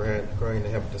meeting we're going to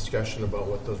have a discussion about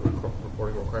what those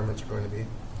reporting requirements are going to be?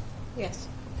 Yes.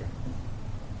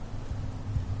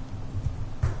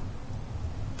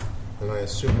 And I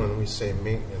assume when we say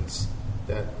maintenance,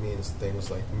 that means things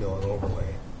like mill and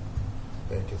overlay.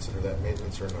 They consider that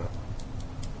maintenance or not?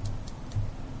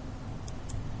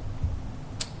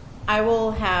 I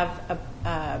will have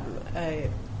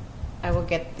I will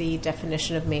get the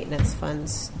definition of maintenance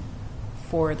funds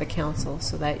for the council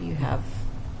so that you have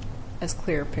as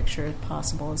clear a picture as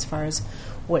possible as far as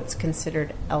what's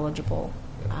considered eligible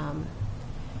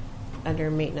under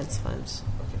maintenance funds.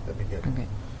 Okay, that'd be good. Okay.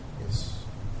 Yes.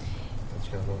 That's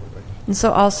kind of what we'd like. And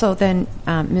so also then,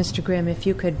 Mr. Grimm, if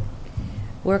you could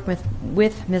work with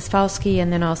Ms. Fauske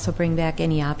and then also bring back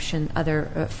any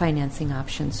other financing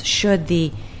options should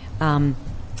the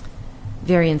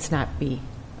variance not be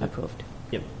approved.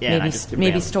 Yep. Yeah,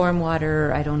 maybe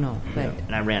stormwater, I don't know. But.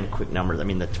 And I ran quick numbers. I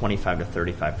mean, the 25 to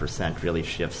 35% really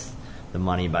shifts the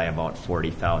money by about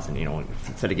 40,000. You know,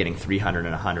 instead of getting 300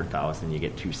 and 100,000, you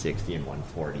get 260 and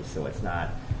 140. So it's not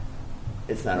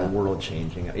a world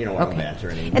changing. You know what I'm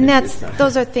answering. And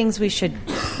those are things we should,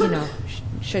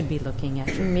 should be looking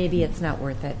at. Maybe it's not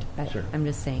worth it. But sure. I'm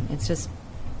just saying, it's just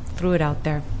threw it out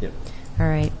there. Yep. All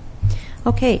right.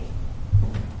 Okay.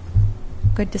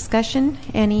 Good discussion.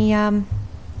 Any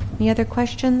other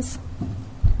questions?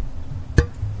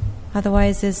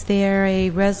 Otherwise, is there a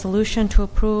resolution to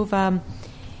approve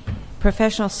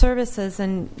professional services?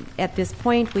 And at this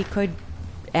point, we could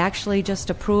actually just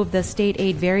approve the state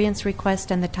aid variance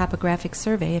request and the topographic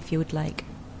survey if you would like.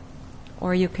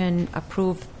 Or you can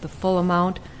approve the full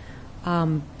amount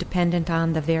dependent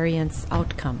on the variance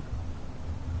outcome.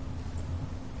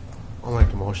 I'll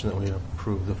make a motion that we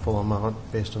approve the full amount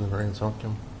based on the variance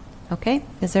outcome. Okay.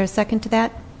 Is there a second to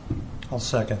that? I'll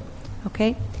second.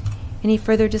 Okay. Any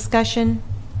further discussion?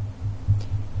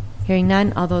 Hearing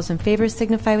none, all those in favor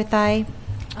signify with aye.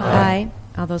 Aye.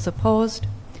 All those opposed?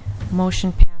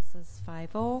 Motion passes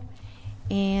 5-0.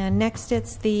 And next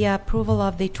it's the approval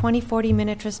of the 2040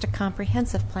 Minnetrista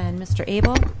Comprehensive Plan. Mr.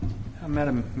 Abel?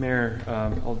 Madam Mayor,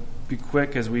 I'll be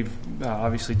quick as we've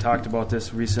obviously talked about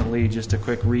this recently. Just a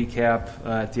quick recap.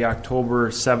 At the October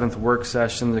 7th work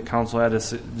session, the council had a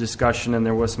discussion and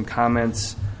there was some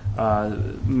comments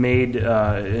made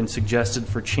and suggested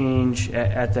for change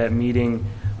at that meeting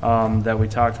that we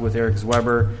talked with Eric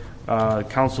Zweber.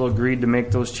 Council agreed to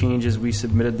make those changes. We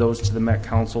submitted those to the Met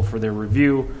Council for their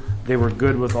review. They were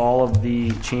good with all of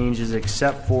the changes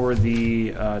except for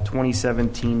the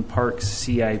 2017 Parks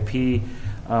CIP.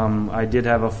 I did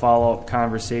have a follow-up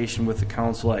conversation with the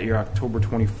council at your October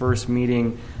 21st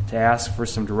meeting to ask for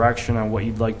some direction on what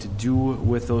you'd like to do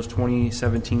with those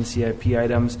 2017 CIP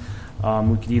items.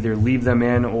 We could either leave them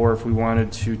in, or if we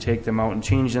wanted to take them out and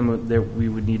change them, we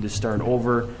would need to start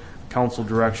over. Council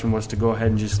direction was to go ahead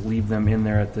and just leave them in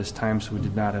there at this time, so we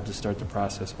did not have to start the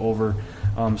process over.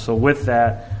 So with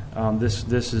that,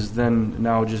 this is then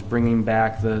now just bringing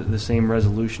back the same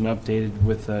resolution updated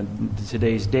with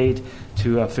today's date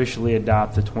to officially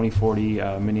adopt the 2040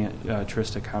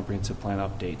 Minnetrista Comprehensive Plan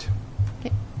update.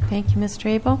 Okay. Thank you, Mr.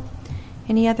 Abel.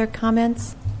 Any other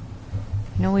comments?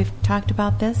 I know we've talked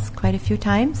about this quite a few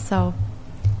times, so all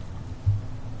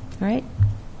right.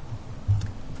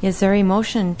 Is there a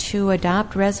motion to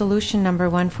adopt resolution number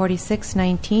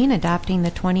 14619, adopting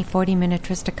the 2040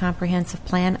 Minnetrista Comprehensive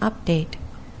Plan update?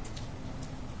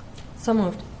 So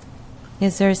moved.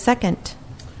 Is there a second?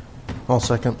 I'll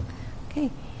second.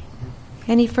 Okay.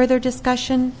 Any further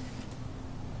discussion?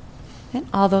 And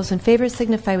all those in favor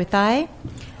signify with aye.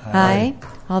 Aye.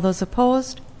 All those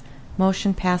opposed?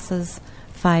 Motion passes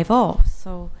 5-0.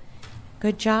 So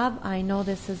good job. I know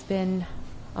this has been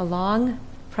a long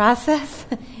process,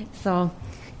 so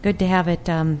good to have it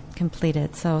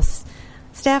completed. So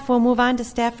staff will move on to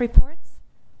staff reports.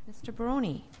 Mr.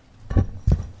 Barone.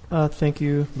 Thank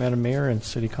you, Madam Mayor and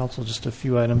City Council. Just a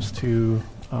few items to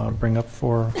bring up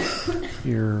for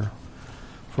you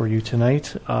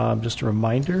tonight. Just a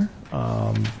reminder,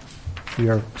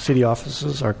 our city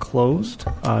offices are closed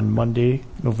on Monday,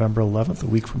 November 11th, a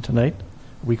week from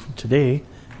today,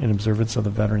 in observance of the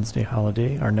Veterans Day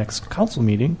holiday. Our next council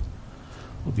meeting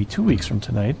will be 2 weeks from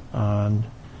tonight on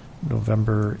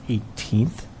November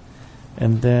 18th.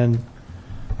 And then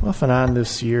off and on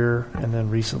this year, and then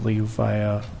recently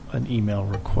via an email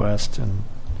request, and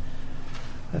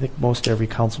I think most every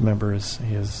council member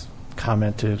has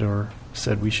commented or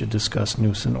said we should discuss the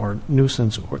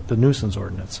nuisance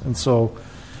ordinance. And so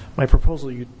my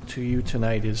proposal to you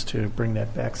tonight is to bring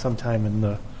that back sometime in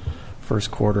the first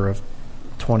quarter of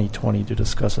 2020 to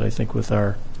discuss it. I think with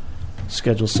our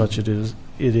schedule such it is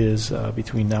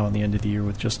between now and the end of the year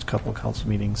with just a couple of council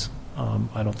meetings,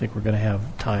 I don't think we're going to have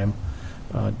time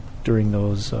during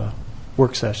those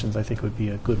work sessions. I think it would be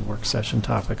a good work session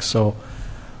topic. So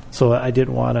I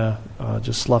didn't want to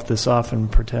just slough this off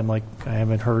and pretend like I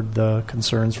haven't heard the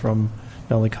concerns from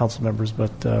not only council members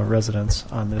but residents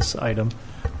on this item.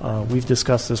 We've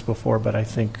discussed this before, but I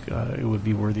think it would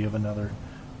be worthy of another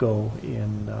go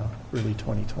in early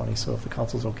 2020. So if the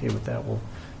council's okay with that, we'll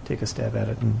take a stab at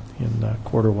it in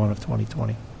Q1 of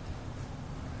 2020.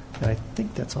 And I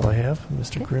think that's all I have.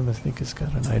 Mr. Grimm, I think, has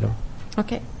got an item.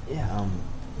 Okay. Yeah,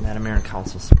 Madam Mayor and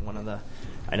Council, so one of the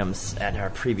items at our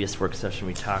previous work session,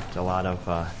 we talked a lot of,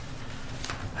 I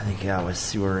think, it was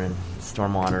sewer and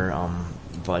stormwater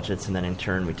budgets, and then in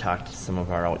turn we talked some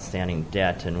of our outstanding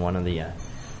debt, and one of the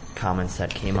comments that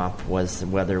came up was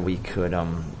whether we could,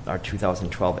 our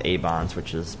 2012 A bonds,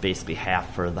 which is basically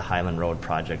half for the Highland Road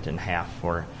project and half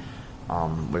for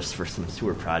some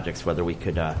sewer projects, whether we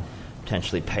could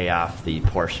potentially pay off the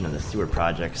portion of the sewer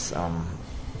projects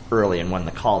early, and when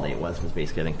the call date was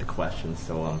basically, I think, the question.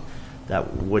 So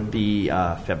that would be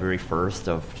February 1st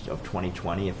of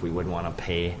 2020 if we would want to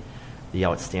pay the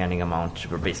outstanding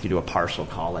amount, or basically do a partial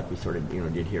call like we sort of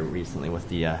did here recently with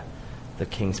the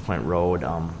Kings Point Road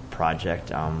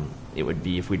project. It would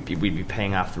be if we'd be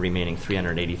paying off the remaining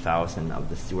 $380,000 of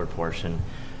the sewer portion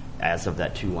as of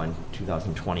that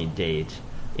 2020 date,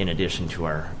 in addition to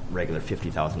our regular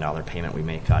 $50,000 payment we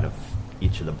make out of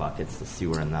each of the buckets, the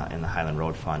sewer and the Highland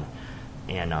Road Fund.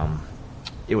 And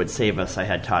it would save us, I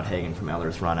had Todd Hagan from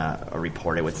Ellers run a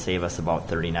report, it would save us about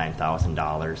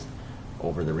 $39,000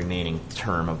 over the remaining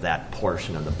term of that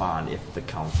portion of the bond if the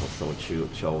council so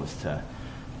chose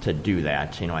to do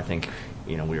that. I think,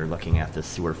 we were looking at the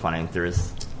sewer fund. I think there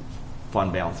is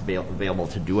fund balance available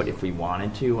to do it if we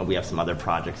wanted to. And we have some other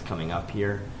projects coming up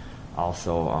here.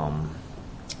 Also,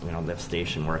 lift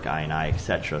station work, I&I, et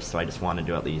cetera. So I just wanted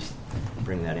to at least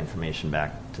bring that information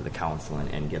back to the council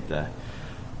and get the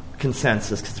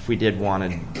consensus, because if we did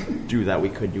want to do that, we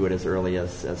could do it as early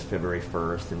as February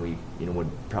 1st, and we would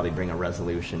probably bring a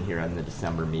resolution here in the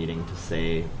December meeting to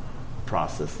say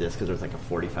process this, because there's like a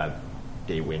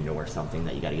 45-day window or something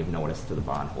that you got to give notice to the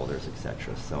bondholders, et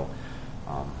cetera. So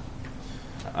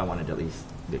I wanted to at least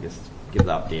give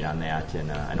the update on that,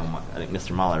 and I think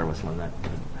Mr. Molitor was one that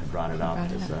had brought it up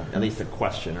as at least a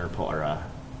question or a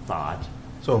thought.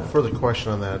 So further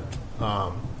question on that.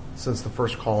 Since the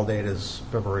first call date is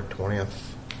February 20th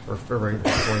or February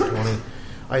 2020,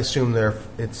 I assume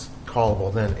it's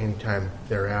callable then anytime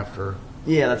thereafter.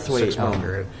 Yeah, that's the way. 6 month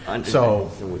period. So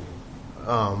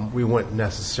we wouldn't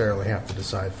necessarily have to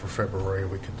decide for February.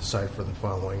 We could decide for the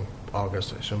following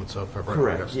August. I assume it's February.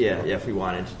 Correct. August. Yeah, if we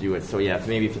wanted to do it. So yeah,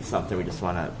 maybe if it's something we just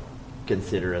want to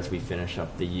consider as we finish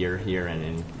up the year here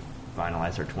and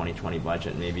finalize our 2020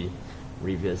 budget, maybe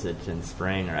revisit in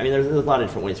spring, or there's a lot of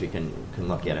different ways we can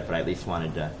look at it, but I at least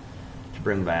wanted to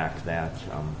bring back that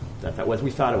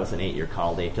we thought it was an 8-year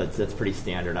call date. That's pretty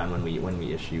standard on when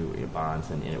we issue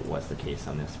bonds, and it was the case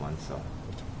on this one. So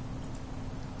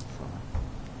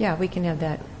yeah, we can have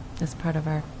that as part of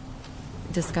our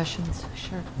discussions.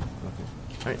 Sure. Okay.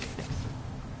 All right. Thanks.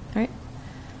 All right.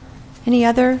 Any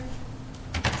other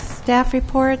staff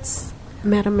reports,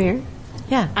 Madam Mayor?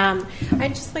 Yeah.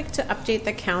 I'd just like to update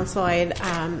the council. I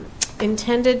had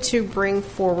intended to bring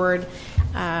forward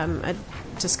a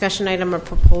discussion item, a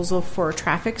proposal for a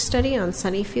traffic study on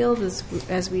Sunnyfield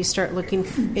as we start looking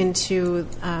into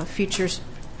future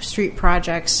street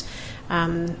projects.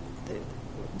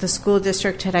 The school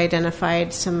district had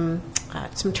identified some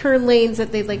turn lanes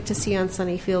that they'd like to see on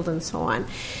Sunnyfield and so on.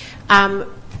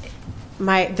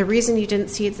 The reason you didn't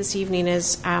see it this evening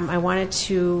is I wanted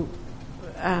to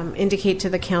indicate to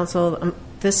the council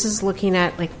this is looking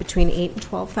at like between $8,000 and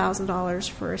 $12,000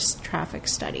 for a traffic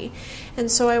study, and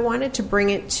so I wanted to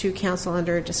bring it to council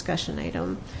under a discussion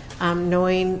item,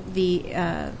 knowing the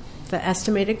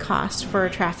estimated cost for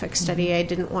a traffic study. I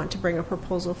didn't want to bring a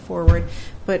proposal forward,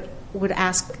 but would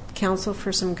ask council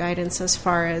for some guidance as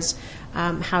far as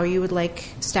how you would like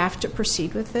staff to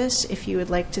proceed with this. If you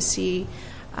would like to see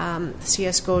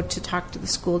us go to talk to the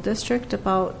school district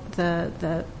about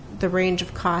the range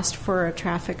of cost for a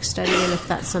traffic study, and if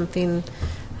that's something,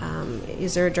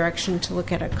 is there a direction to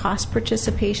look at a cost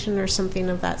participation or something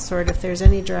of that sort? If there's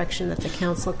any direction that the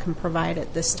council can provide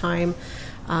at this time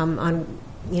on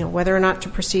whether or not to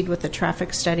proceed with the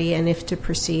traffic study, and if to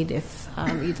proceed, if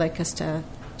you'd like us to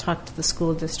talk to the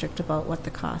school district about what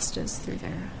the cost is through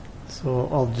there. So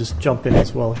I'll just jump in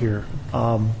as well here.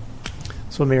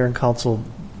 So Mayor and Council,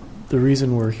 the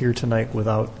reason we're here tonight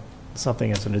without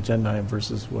something as an agenda item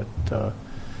versus what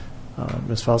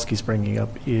Ms. Fauske is bringing up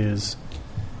is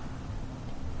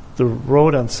the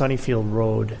road on Sunnyfield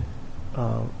Road,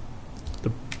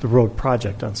 the road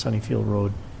project on Sunnyfield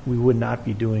Road. We would not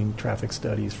be doing traffic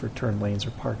studies for turn lanes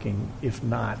or parking if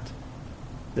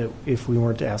we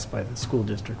weren't asked by the school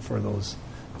district for those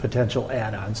potential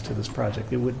add-ons to this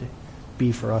project. It would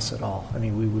be for us at all. I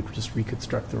mean, we would just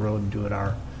reconstruct the road and do it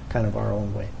our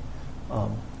own way.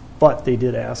 But they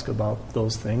did ask about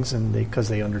those things, and because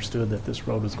they understood that this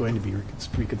road was going to be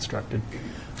reconstructed.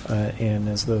 And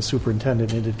as the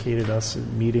superintendent indicated us at a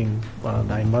meeting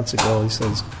 9 months ago, he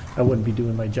says, I wouldn't be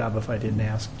doing my job if I didn't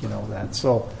ask, that.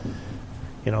 So,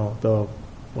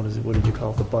 what did you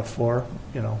call it, the but for?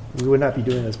 We would not be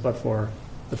doing this but for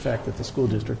the fact that the school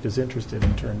district is interested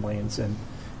in turn lanes and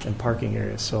parking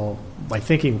areas. So my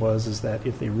thinking is that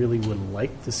if they really would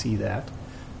like to see that,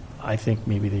 I think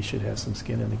maybe they should have some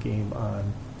skin in the game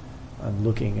on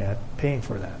looking at paying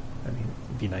for that. I mean,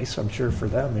 it'd be nice, I'm sure, for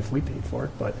them if we paid for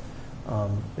it, but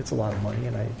it's a lot of money,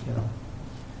 and I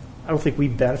don't think we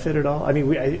benefit at all. I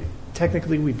mean,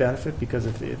 technically we benefit because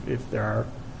if there are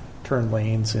turn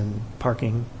lanes and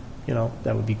parking,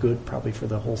 that would be good probably for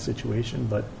the whole situation.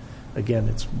 But again,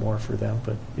 it's more for them.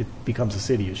 But it becomes a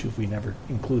city issue if we never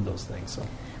include those things. So.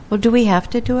 Well, do we have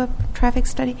to do a traffic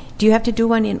study? Do you have to do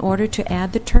one in order to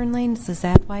add the turn lanes? Is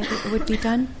that why it would be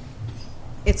done?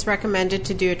 It's recommended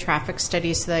to do a traffic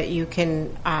study so that you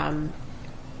can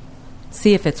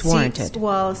see if it's warranted.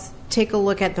 Take a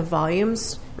look at the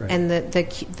volumes and the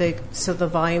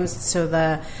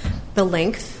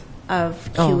length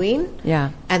of queuing.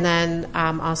 Yeah. And then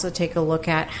also take a look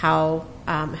at how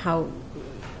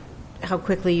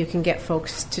quickly you can get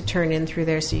folks to turn in through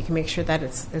there, so you can make sure that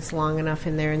it's long enough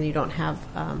in there and you don't have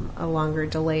a longer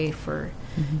delay for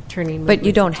turning. But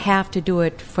you don't have to do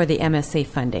it for the MSA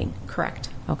funding. Correct.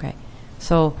 Okay.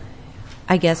 So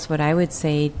I guess what I would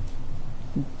say,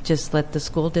 just let the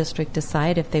school district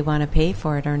decide if they want to pay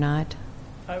for it or not.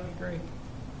 I would agree.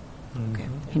 Okay.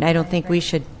 And I don't think we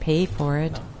should pay for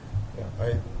it. No.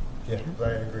 I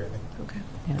agree. Okay.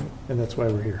 Yeah. And that's why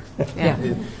we're here.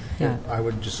 Yeah. I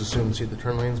would just assume see the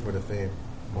turn lanes, but if they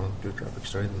want to do a traffic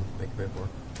study, then they can pay for it.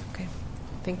 Okay.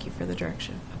 Thank you for the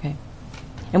direction. Okay.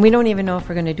 And we don't even know if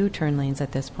we're going to do turn lanes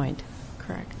at this point.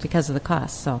 Correct. Because of the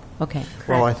cost. So, okay.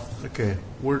 Well,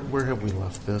 where have we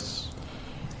left this?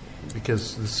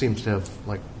 Because this seems to have,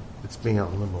 it's being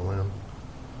out in limbo land.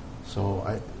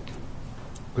 So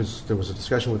because there was a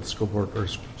discussion with the school board or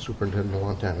superintendent a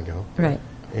long time ago. Right.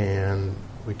 And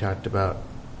we talked about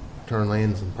turn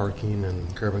lanes and parking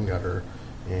and curb and gutter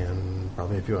and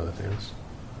probably a few other things.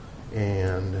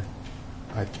 And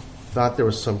I thought there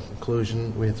was some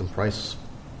conclusion. We had some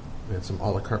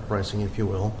a la carte pricing, if you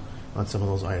will, on some of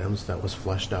those items that was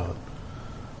fleshed out.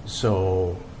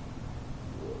 So,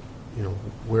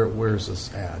 where is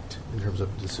this at in terms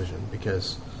of decision?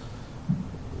 Because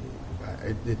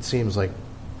it seems like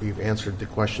we've answered the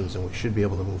questions and we should be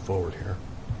able to move forward here.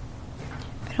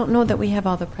 I don't know that we have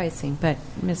all the pricing, but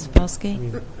Ms.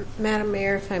 Fauske? Madam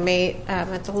Mayor, if I may,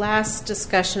 at the last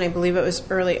discussion, I believe it was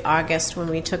early August when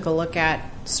we took a look at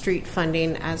street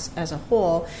funding as a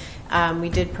whole, we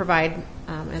did provide,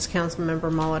 as Councilmember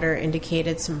Molitor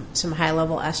indicated, some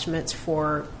high-level estimates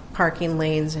for parking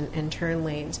lanes and turn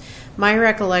lanes. My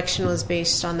recollection was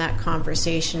based on that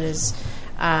conversation is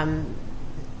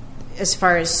as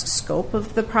far as scope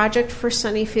of the project for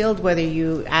Sunnyfield, whether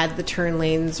you add the turn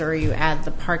lanes or you add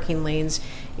the parking lanes,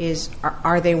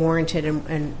 are they warranted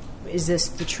and is this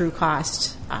the true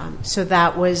cost? So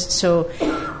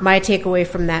my takeaway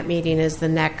from that meeting is the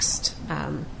next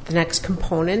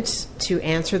component to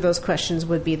answer those questions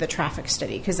would be the traffic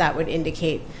study, because that would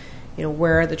indicate,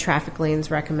 where are the traffic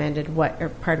lanes recommended,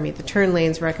 the turn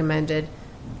lanes recommended,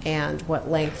 and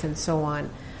what length and so on.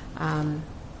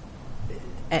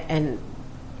 And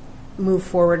move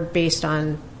forward based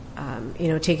on,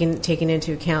 taking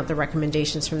into account the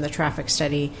recommendations from the traffic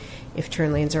study, if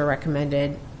turn lanes are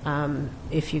recommended,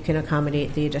 if you can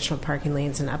accommodate the additional parking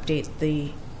lanes and update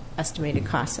the estimated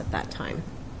costs at that time.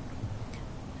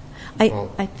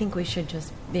 I think we should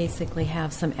just basically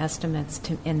have some estimates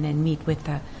and then meet with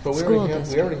the school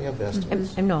district. We already have the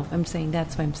estimates. I'm saying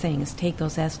that's what I'm saying is take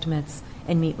those estimates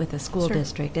and meet with the school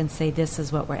district and say this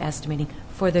is what we're estimating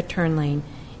for the turn lane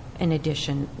in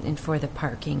addition and for the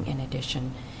parking in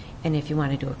addition. And if you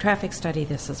want to do a traffic study,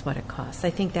 this is what it costs.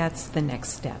 I think that's the next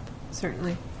step.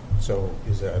 Certainly. So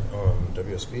is that on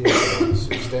WSB, on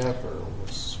city staff, or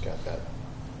who's got that?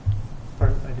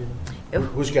 Pardon? I didn't.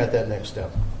 Who's got that next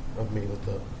step of meeting with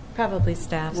the? Probably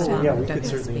staff. Well, yeah, we could WSB,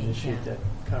 certainly initiate that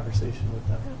conversation with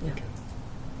them. Yeah. Okay.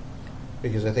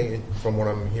 Because I think from what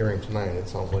I'm hearing tonight, it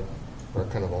sounds like we're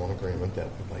kind of all in agreement that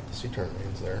we'd like to see turn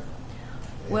lanes there.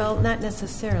 Well, not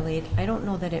necessarily. I don't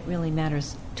know that it really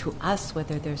matters to us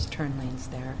whether there's turn lanes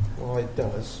there. Well, it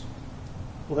does.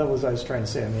 Well, that was what I was trying to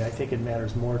say. I mean, I think it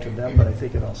matters more to them, but I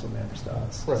think it also matters to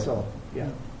us. Right. So,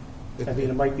 yeah. I mean,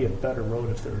 it might be a better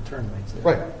road if there were turn lanes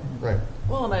there. Right.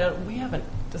 Well, and we haven't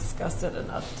discussed it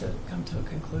enough to come to a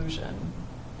conclusion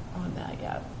on that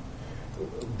yet.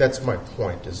 That's my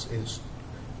point. Is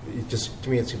it just, to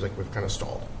me, it seems like we've kind of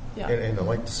stalled. Yeah. And I'd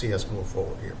like to see us move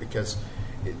forward here, because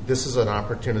this is an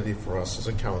opportunity for us as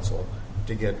a council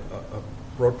to get a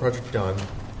road project done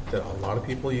that a lot of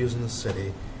people use in the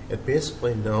city at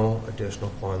basically no additional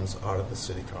funds out of the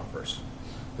city coffers.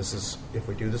 This is, if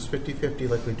we do this 50-50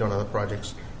 like we've done on other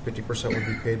projects, 50% would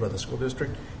be paid by the school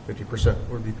district, 50%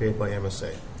 would be paid by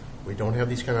MSA. We don't have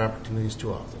these kind of opportunities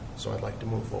too often, so I'd like to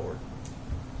move forward.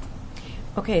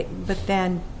 Okay, but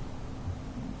then,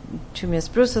 to Ms.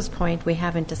 Bruce's point, we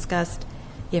haven't discussed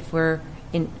if we're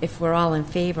all in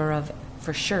favor of,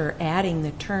 for sure, adding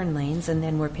the turn lanes, and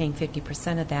then we're paying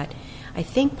 50% of that. I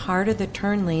think part of the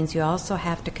turn lanes, you also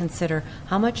have to consider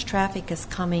how much traffic is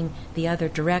coming the other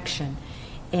direction.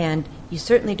 And you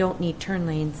certainly don't need turn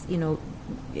lanes,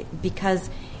 because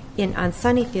on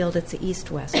Sunnyfield, it's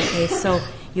east-west, okay? So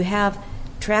you have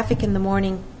traffic in the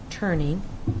morning turning.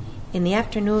 In the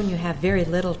afternoon, you have very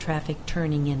little traffic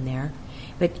turning in there.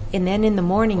 And then in the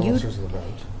morning,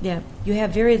 you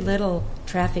have very little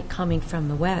traffic coming from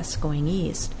the west going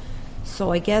east.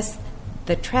 So I guess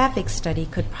the traffic study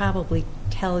could probably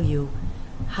tell you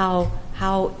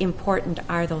how important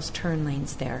are those turn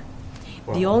lanes there.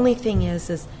 Well, the only thing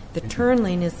is the turn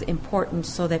lane is important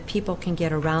so that people can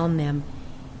get around them.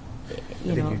 I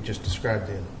think you just described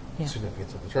the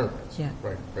significance of the turn lanes. Yeah.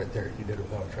 Right there. You did it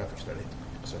without a traffic study.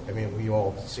 So, I mean, we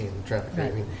all seen the traffic.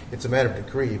 Right. I mean, it's a matter of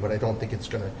degree, but I don't think it's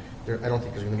going to. I don't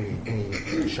think there's going to be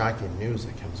any shocking news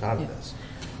that comes out of this.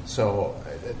 So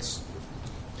it's.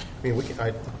 I mean,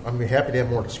 I'm happy to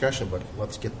have more discussion, but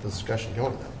let's get the discussion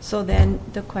going now. So then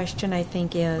the question, I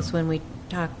think, is when we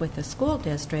talk with the school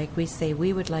district, we say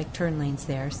we would like turn lanes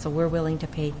there, so we're willing to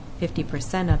pay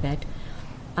 50% of it.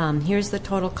 Here's the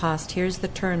total cost. Here's the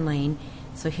turn lane.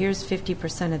 So here's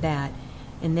 50% of that.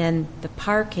 And then the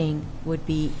parking would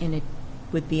be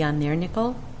on their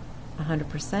nickel,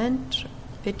 100%,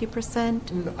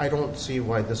 50%. I don't see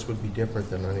why this would be different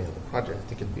than any other project.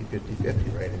 I think it'd be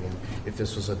 50-50, right? I mean, if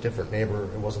this was a different neighbor,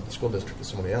 it wasn't the school district, it's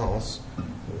somebody else,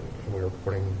 and we were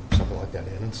putting something like that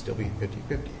in, it'd still be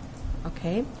 50-50.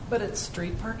 Okay. But it's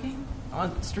street parking?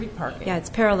 On street parking? Yeah,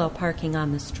 it's parallel parking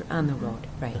on the road,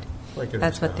 right? Like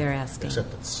that's what they're asking.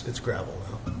 Except it's gravel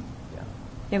now. Yeah.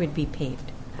 It would be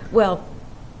paved. Well,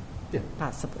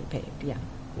 possibly paved, yeah.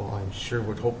 Well, I sure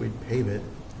would hope we'd pave it.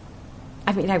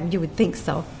 I mean, you would think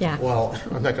so, yeah. Well,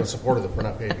 I'm not going to support it if we're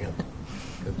not paving it.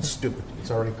 It's stupid.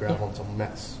 It's already gravel. It's a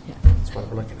mess. Yeah. That's why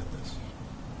we're looking at this.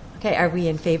 Okay, are we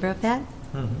in favor of that?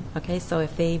 Mm-hmm. Okay, so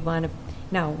if they want to...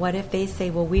 Now, what if they say,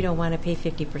 well, we don't want to pay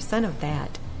 50% of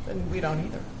that? Then we don't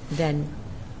either.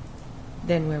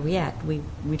 Then where are we at? We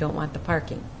don't want the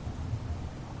parking.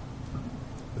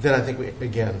 Then I think,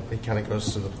 it kind of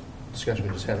goes to the discussion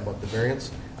we just had about the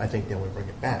variance. I think then we bring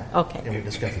it back. Okay. And we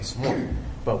discuss it some more.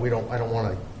 But I don't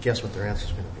want to guess what their answer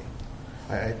is going to be.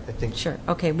 I think... Sure.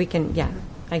 Okay, we can,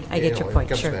 I get your point. It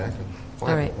comes Sure. back and fine,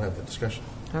 all right. We'll have the discussion.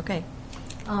 Okay.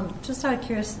 Just out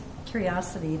of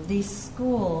curiosity, the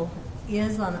school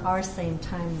is on our same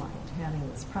timeline having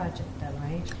this project done,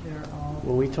 right? They're all...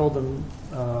 Well, we told them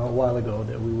a while ago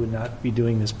that we would not be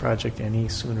doing this project any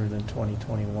sooner than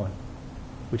 2021,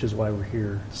 which is why we're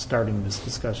here starting this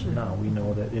discussion now. We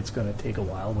know that it's going to take a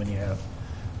while when you have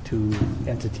two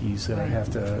entities that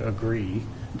have to agree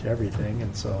to everything,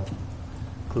 and so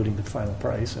including the final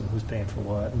price and who's paying for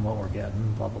what and what we're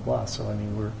getting, blah, blah, blah. So, I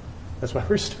mean, that's why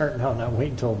we're starting out, not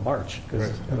wait until March,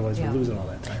 because otherwise we're losing all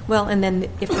that time. Well, and then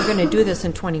if we're going to do this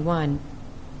in 21,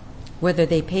 whether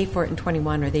they pay for it in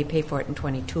 21 or they pay for it in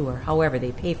 22 or however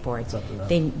they pay for it,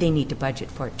 they need to budget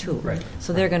for it too. Right.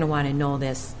 So they're going to want to know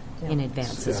this in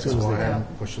advance. That's why I'm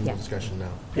pushing the discussion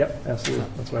now. Yep, absolutely.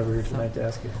 That's why we're here tonight to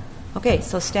ask you. Okay,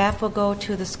 so staff will go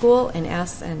to the school and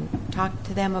ask and talk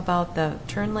to them about the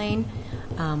turn lane.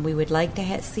 We would like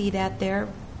to see that there.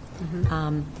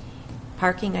 Mm-hmm.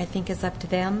 Parking, I think, is up to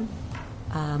them.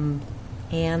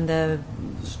 And the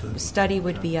study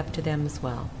would be up to them as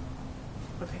well.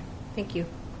 Okay, thank you.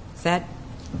 Is that?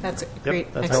 That's a great,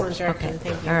 excellent direction. Okay.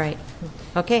 Thank you. All right.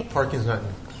 Okay. Parking's not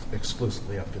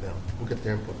exclusively up to them. We'll get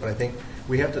their input. But I think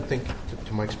we have to think,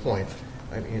 to Mike's point,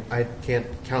 I mean, I can't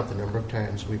count the number of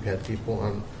times we've had people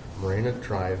on Marina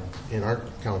Drive in our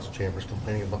council chambers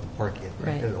complaining about the parking,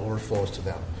 and it overflows to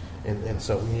them. And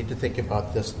so we need to think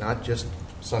about this, not just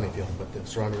Sunnyfield, but the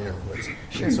surrounding neighborhoods.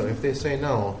 Sure. And so if they say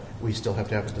no, we still have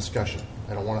to have a discussion.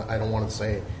 I don't want to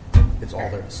say it's all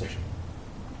their decision.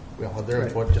 We all have their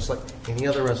input, just like any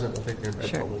other resident will take their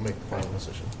input, but we'll make the final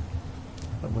decision.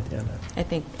 I'm with you on that. I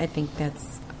think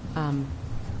that's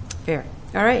fair.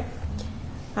 All right.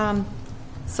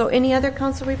 So any other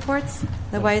council reports?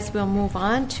 Otherwise, we'll move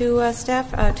on to staff.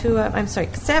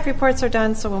 Staff reports are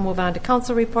done, so we'll move on to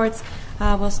council reports.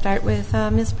 We'll start with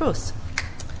Ms. Bruce.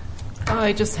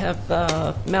 I just have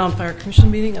the Mountain Fire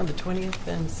Commission meeting on the 20th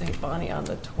and St. Bonnie on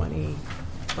the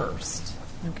 21st.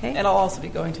 Okay. And I'll also be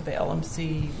going to the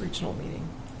LMC regional meeting.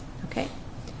 Okay.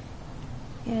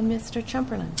 And Mr.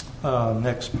 Tschumperlin.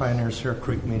 Next Pioneer Sierra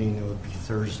Creek meeting, it would be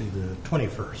Thursday the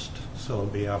 21st, so it'll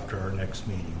be after our next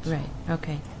meeting. So. Right,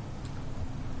 okay.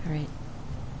 All right.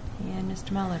 And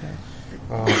Mr. Molitor.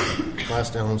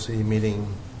 Last LMC meeting,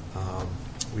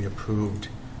 we approved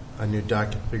a new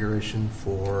dock configuration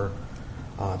for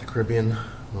the Caribbean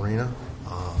Marina.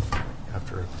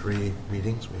 After 3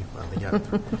 meetings, we finally got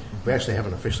we actually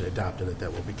haven't officially adopted it.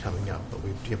 That will be coming up, but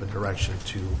we've given direction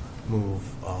to move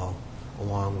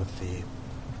along with the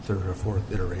 3rd or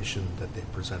 4th iteration that they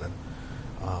presented.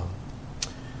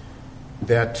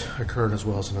 That occurred as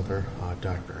well as another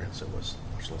dock variance that was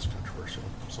much less controversial.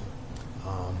 So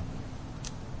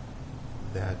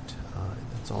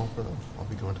that's all for them. I'll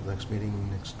be going to the next meeting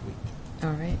next week.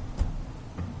 All right.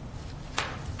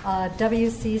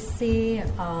 WCC,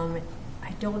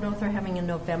 I don't know if they're having a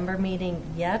November meeting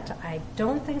yet. I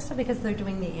don't think so because they're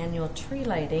doing the annual tree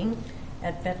lighting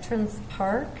at Veterans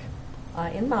Park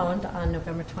in Mound on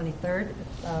November 23rd. It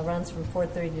runs from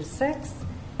 4:30 to 6,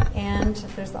 and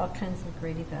there's all kinds of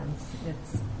great events.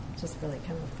 It's just really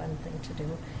kind of a fun thing to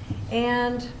do.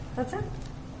 And that's it.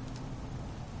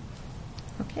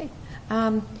 Okay.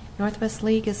 Northwest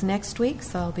League is next week,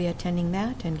 so I'll be attending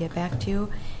that and get back to you.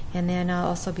 And then I'll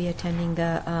also be attending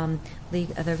the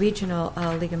regional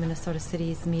League of Minnesota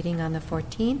Cities meeting on the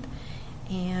 14th.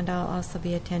 And I'll also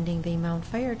be attending the Mound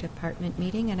Fire Department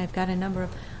meeting. And I've got a number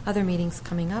of other meetings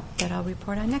coming up that I'll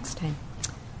report on next time.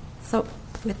 So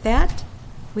with that,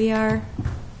 we are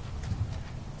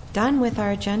done with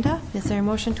our agenda. Is there a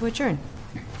motion to adjourn?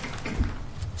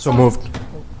 So moved.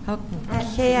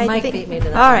 Okay, I Mike think. beat me to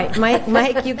that All one. right,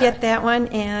 Mike, you get that one,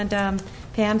 and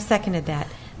Pam seconded that.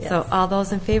 Yes. So all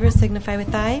those in favor signify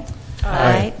with aye.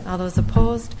 Aye. All those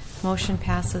opposed, motion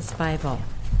passes 5-0.